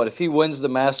tell you what, if he wins the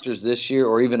Masters this year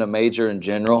or even a major in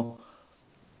general,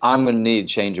 I'm going to need a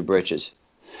change of britches.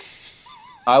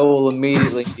 I will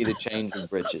immediately need a change of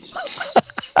britches.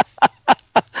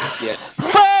 Yeah.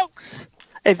 Folks,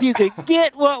 if you could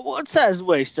get what size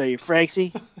waist are you,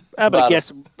 Franksy? I'm going About to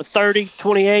guess 30,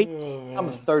 28, I'm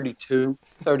 32.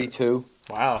 32.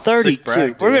 Wow. 32. Sick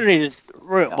brag, We're going dude.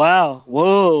 to need a... Wow.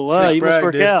 Whoa. Wow. Sick You brag, must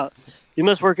work dude. out. You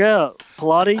must work out.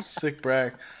 Pilates? Sick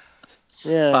brag.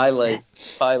 Yeah.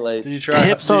 Pilates. Did you try?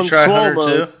 Hips Did on you try Hunter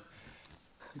slow-mo.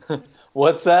 too?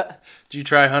 What's that? Did you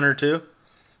try Hunter too?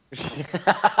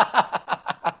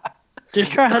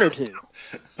 Just try 102.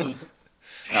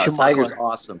 No, Tiger's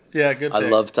awesome. Yeah. Good. I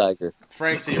Pick. love Tiger.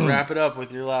 Franksy. Wrap it up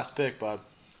with your last pick, bud.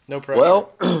 No pressure.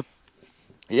 Well,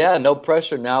 yeah, no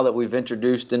pressure now that we've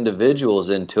introduced individuals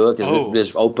into it because it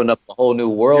just opened up a whole new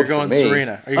world you're going for me.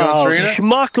 Serena. Are you going Serena?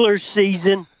 Schmuckler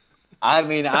season. I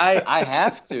mean, I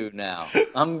have to now.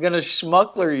 I'm going to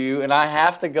Scmuckler you, and I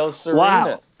have to go Serena.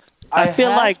 Wow. I feel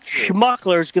have like to.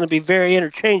 Schmuckler is going to be very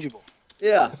interchangeable.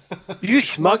 Yeah. Did you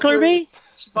Schmuckler me?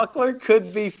 Schmuckler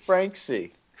could be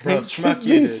Franksy. Bro, He schmuck could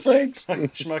you, be dude. Franksy.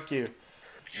 Schmuck you.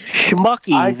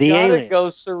 Schmucky, I the gotta alien. go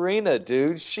Serena,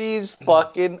 dude. She's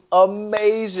fucking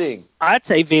amazing. I'd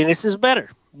say Venus is better,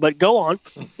 but go on.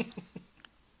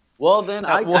 Well, then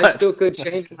I what? still could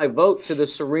change my vote to the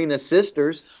Serena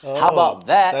sisters. How about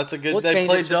that? That's a good- We'll they change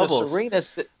play it to doubles. the Serena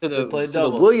to the play to the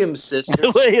doubles. Williams sisters.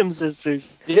 The Williams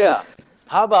sisters. Yeah.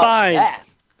 How about Fine. that?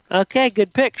 Okay,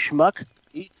 good pick, Schmuck.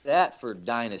 Eat that for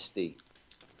Dynasty.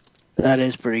 That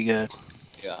is pretty good.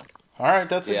 Yeah. All right,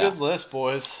 that's a Yeah. good list,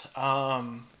 boys.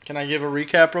 Can I give a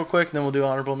recap real quick, and then we'll do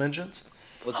honorable mentions?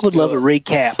 I would love a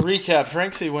recap. Recap.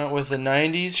 Franksy went with the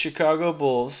 90s Chicago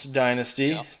Bulls Dynasty,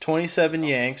 Yeah. 27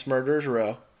 Yanks, Murderers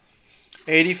Row,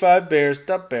 85 Bears,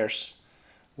 Duck Bears,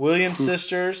 Williams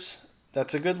Sisters.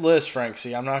 That's a good list,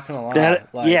 Franksy. I'm not going to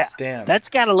lie. Yeah, Damn. that's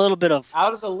got a little bit of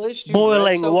Out of the list, you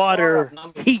boiling read so water far,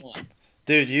 number heat. one.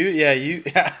 Dude,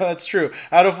 yeah, that's true.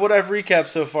 Out of what I've recapped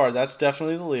so far, that's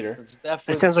definitely the leader. It's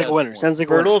definitely It sounds the like a best winner. one. Sounds like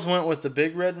a winner. Bertles went with the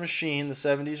Big Red Machine, the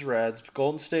 70s Reds,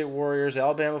 Golden State Warriors,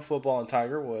 Alabama football, and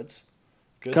Tiger Woods.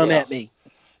 Good Come list. at me.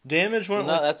 Damage went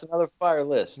with That's another fire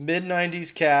list.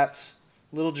 mid-90s Cats,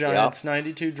 Little Giants,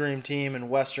 92 Dream Team, and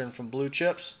Western from Blue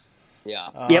Chips. Yeah.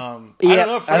 I Yep. don't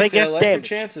know, I Franksy. think that's I like your damage.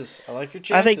 chances. I like your I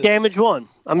chances. think damage won.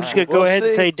 I'm just going to go We'll ahead and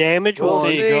see. say damage We'll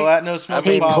won. see. Go at no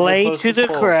smoking He Bob. We'll played post to the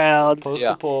poll. crowd. Post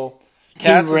Yeah. the poll. He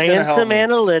Cats is gonna ran help some me.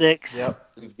 analytics. Yep.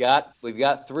 We've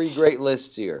got 3 great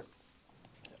lists here.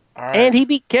 All right. And he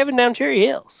beat Kevin down Cherry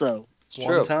Hill. So It's One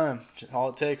true. time. All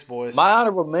it takes, boys. My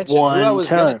honorable mention, who I One was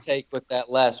going time. to take with that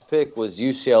last pick was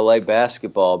UCLA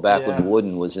basketball back Yeah. when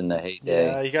Wooden was in the heyday.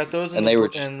 Yeah, you got those in And the, they were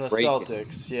just in the breaking.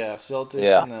 Celtics. Yeah, Celtics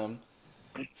Yeah. and them.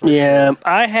 For yeah, sure.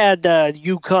 I had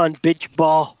UConn bitch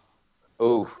ball.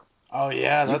 Ooh. Oh,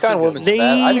 yeah, that's UConn a good women's one. bad.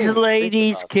 I didn't These even think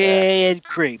ladies about that. can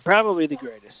creep. Probably the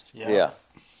greatest. Yeah.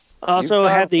 Also UConn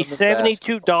had the women's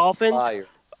 72 basketball. Dolphins. Fire.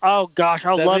 Oh, gosh,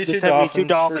 I love the 72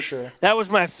 Dolphins. for sure. That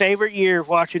was my favorite year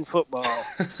watching football.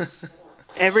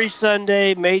 Every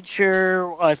Sunday, made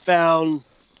sure I found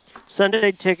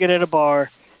Sunday ticket at a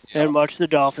bar and watched the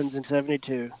Dolphins in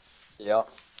 72. Yep.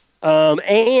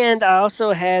 And I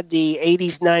also had the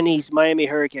 80s, 90s Miami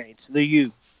Hurricanes, the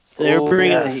U. They were Ooh,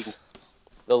 bringing yes.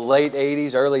 The late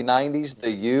 80s, early 90s,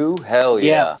 the U, hell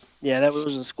yeah. Yeah, that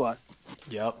was the squad.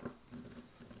 Yep.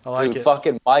 I like Dude, it.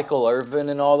 fucking Michael Irvin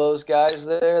and all those guys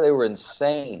there, they were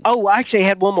insane. Oh, actually, I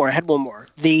had one more.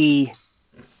 The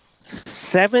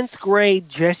 7th grade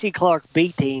Jesse Clark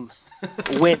B team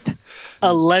went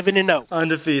 11-0.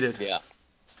 Undefeated.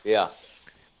 Yeah.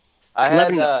 I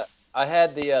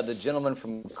had the gentleman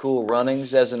from Cool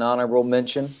Runnings as an honorable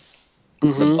mention. The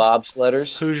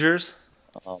bobsledders. Hoosiers.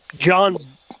 John,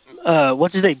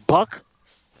 what's his name? Buck?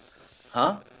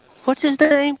 Huh? What's his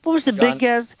name? What was the John- big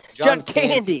guy's? John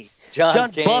Candy.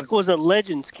 John John Buck was a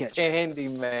Legends catcher. Candy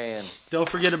Man. Don't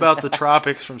forget about the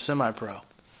Tropics from Semi-Pro.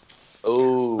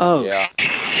 Oh, yeah.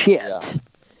 shit. Yeah.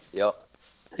 Yep.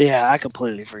 Yeah, I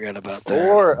completely forgot about that.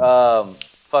 Or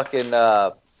fucking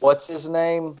what's his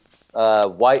name?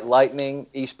 White Lightning,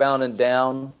 Eastbound and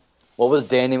Down. What was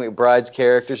Danny McBride's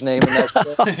character's name in that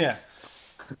show? Yeah.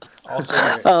 Also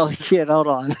great. Oh, shit, hold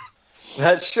on.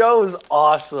 That show was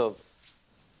awesome.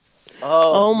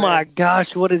 Oh, man. my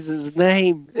gosh, what is his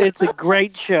name? It's a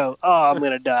great show. Oh, I'm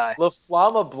going to die. La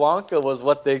Flama Blanca was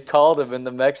what they called him in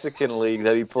the Mexican league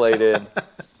that he played in.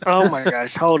 Oh, my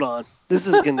gosh, hold on. This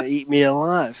is going to eat me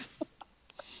alive.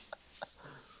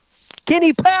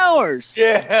 Kenny Powers.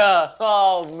 Yeah.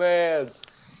 Oh man.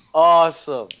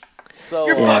 Awesome. So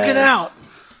You're fucking out.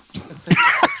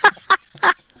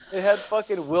 They had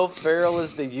fucking Will Ferrell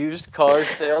as the used car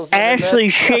salesman. in Ashley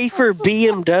that. Schaefer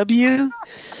BMW.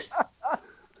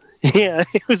 Yeah,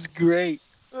 it was great.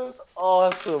 That's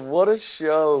awesome. What a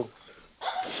show.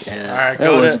 Yeah, All right,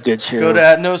 that was a good show. Go to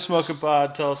at No Smoking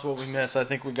Pod. Tell us what we missed. I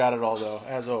think we got it all, though,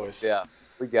 as always. Yeah,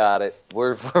 we got it.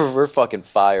 We're fucking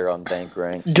fire on Dank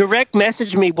Rank. Direct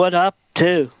message me what up,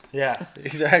 too. Yeah,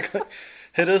 exactly.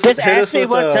 Hit us Just ask me with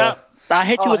what's up. I'll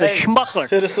hit you with a hey. Schmuckler.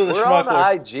 Hit us with a We're on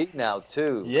Schmuckler. the IG now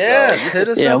too. Yes, So, hit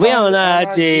us Yeah, up we on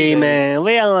IG, baby. man.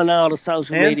 We on all the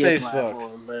social And media Facebook.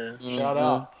 platforms, man. Shout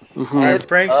out. Mhm. All right,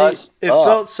 Franksy, Us it up.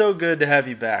 felt so good to have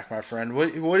you back, my friend.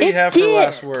 What do you It have for did.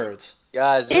 last words?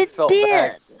 guys, It felt did.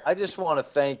 bad. I just want to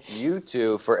thank you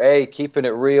two for keeping it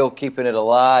real, keeping it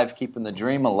alive, keeping the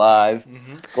dream alive.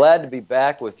 Glad to be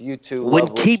back with you two. When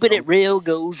lovely keeping it folks. real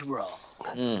goes wrong.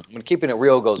 When keeping it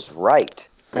real goes right.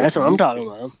 That's what I'm talking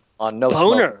about. On No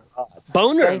Boner. Smoke.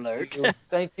 Boner Thank alert. you.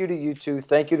 Thank you to you two.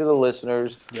 Thank you to the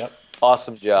listeners. Yep.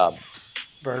 Awesome job.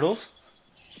 Bertles?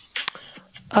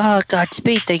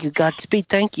 Godspeed. Thank you. Godspeed.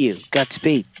 Thank you.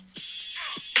 Godspeed.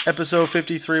 Episode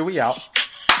 53, we out.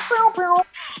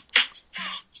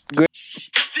 This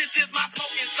is my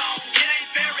smoking song. It ain't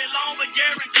very long, but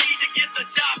guaranteed to get the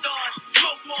job done.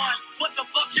 Smoke one. What the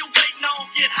fuck you waiting on?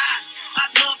 Get hot.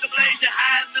 I'd love to blaze your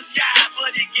high as the sky,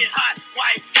 but it get hot.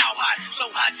 White, how hot? So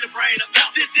hot your brain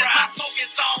about this is my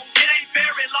smoking song. It ain't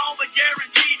very long, but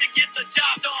guaranteed to get the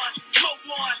job done. Smoke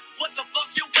one. What the fuck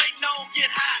you waiting on? Get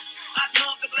hot. I'd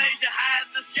love to blaze your high as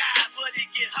the sky, but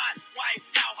it get hot. White,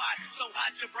 how hot? So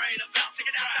hot your brain about. Check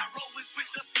it out. I roll with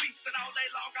switch the sweets, and all day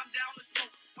long I'm down to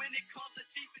smoke. When it comes to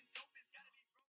cheap